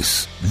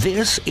space.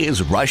 This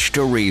is Rush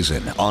to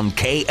Reason on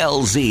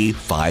KLZ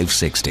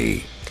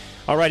 560.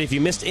 All right, if you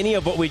missed any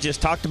of what we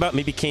just talked about,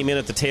 maybe came in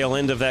at the tail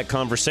end of that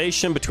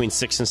conversation between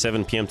 6 and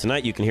 7 p.m.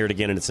 tonight, you can hear it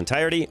again in its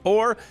entirety,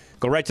 or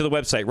go right to the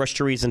website,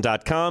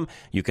 rushtoreason.com.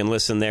 You can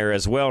listen there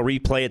as well,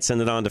 replay it,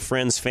 send it on to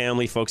friends,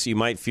 family, folks that you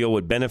might feel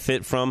would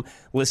benefit from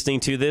listening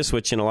to this,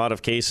 which in a lot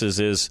of cases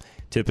is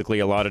typically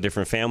a lot of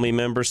different family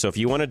members. So if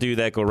you want to do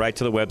that, go right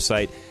to the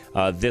website.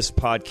 This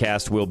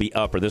podcast will be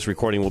up, or this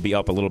recording will be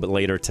up a little bit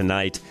later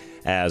tonight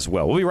as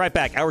well. We'll be right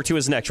back. Hour 2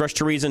 is next. Rush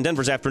to Reason,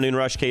 Denver's Afternoon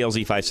Rush,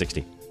 KLZ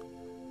 560.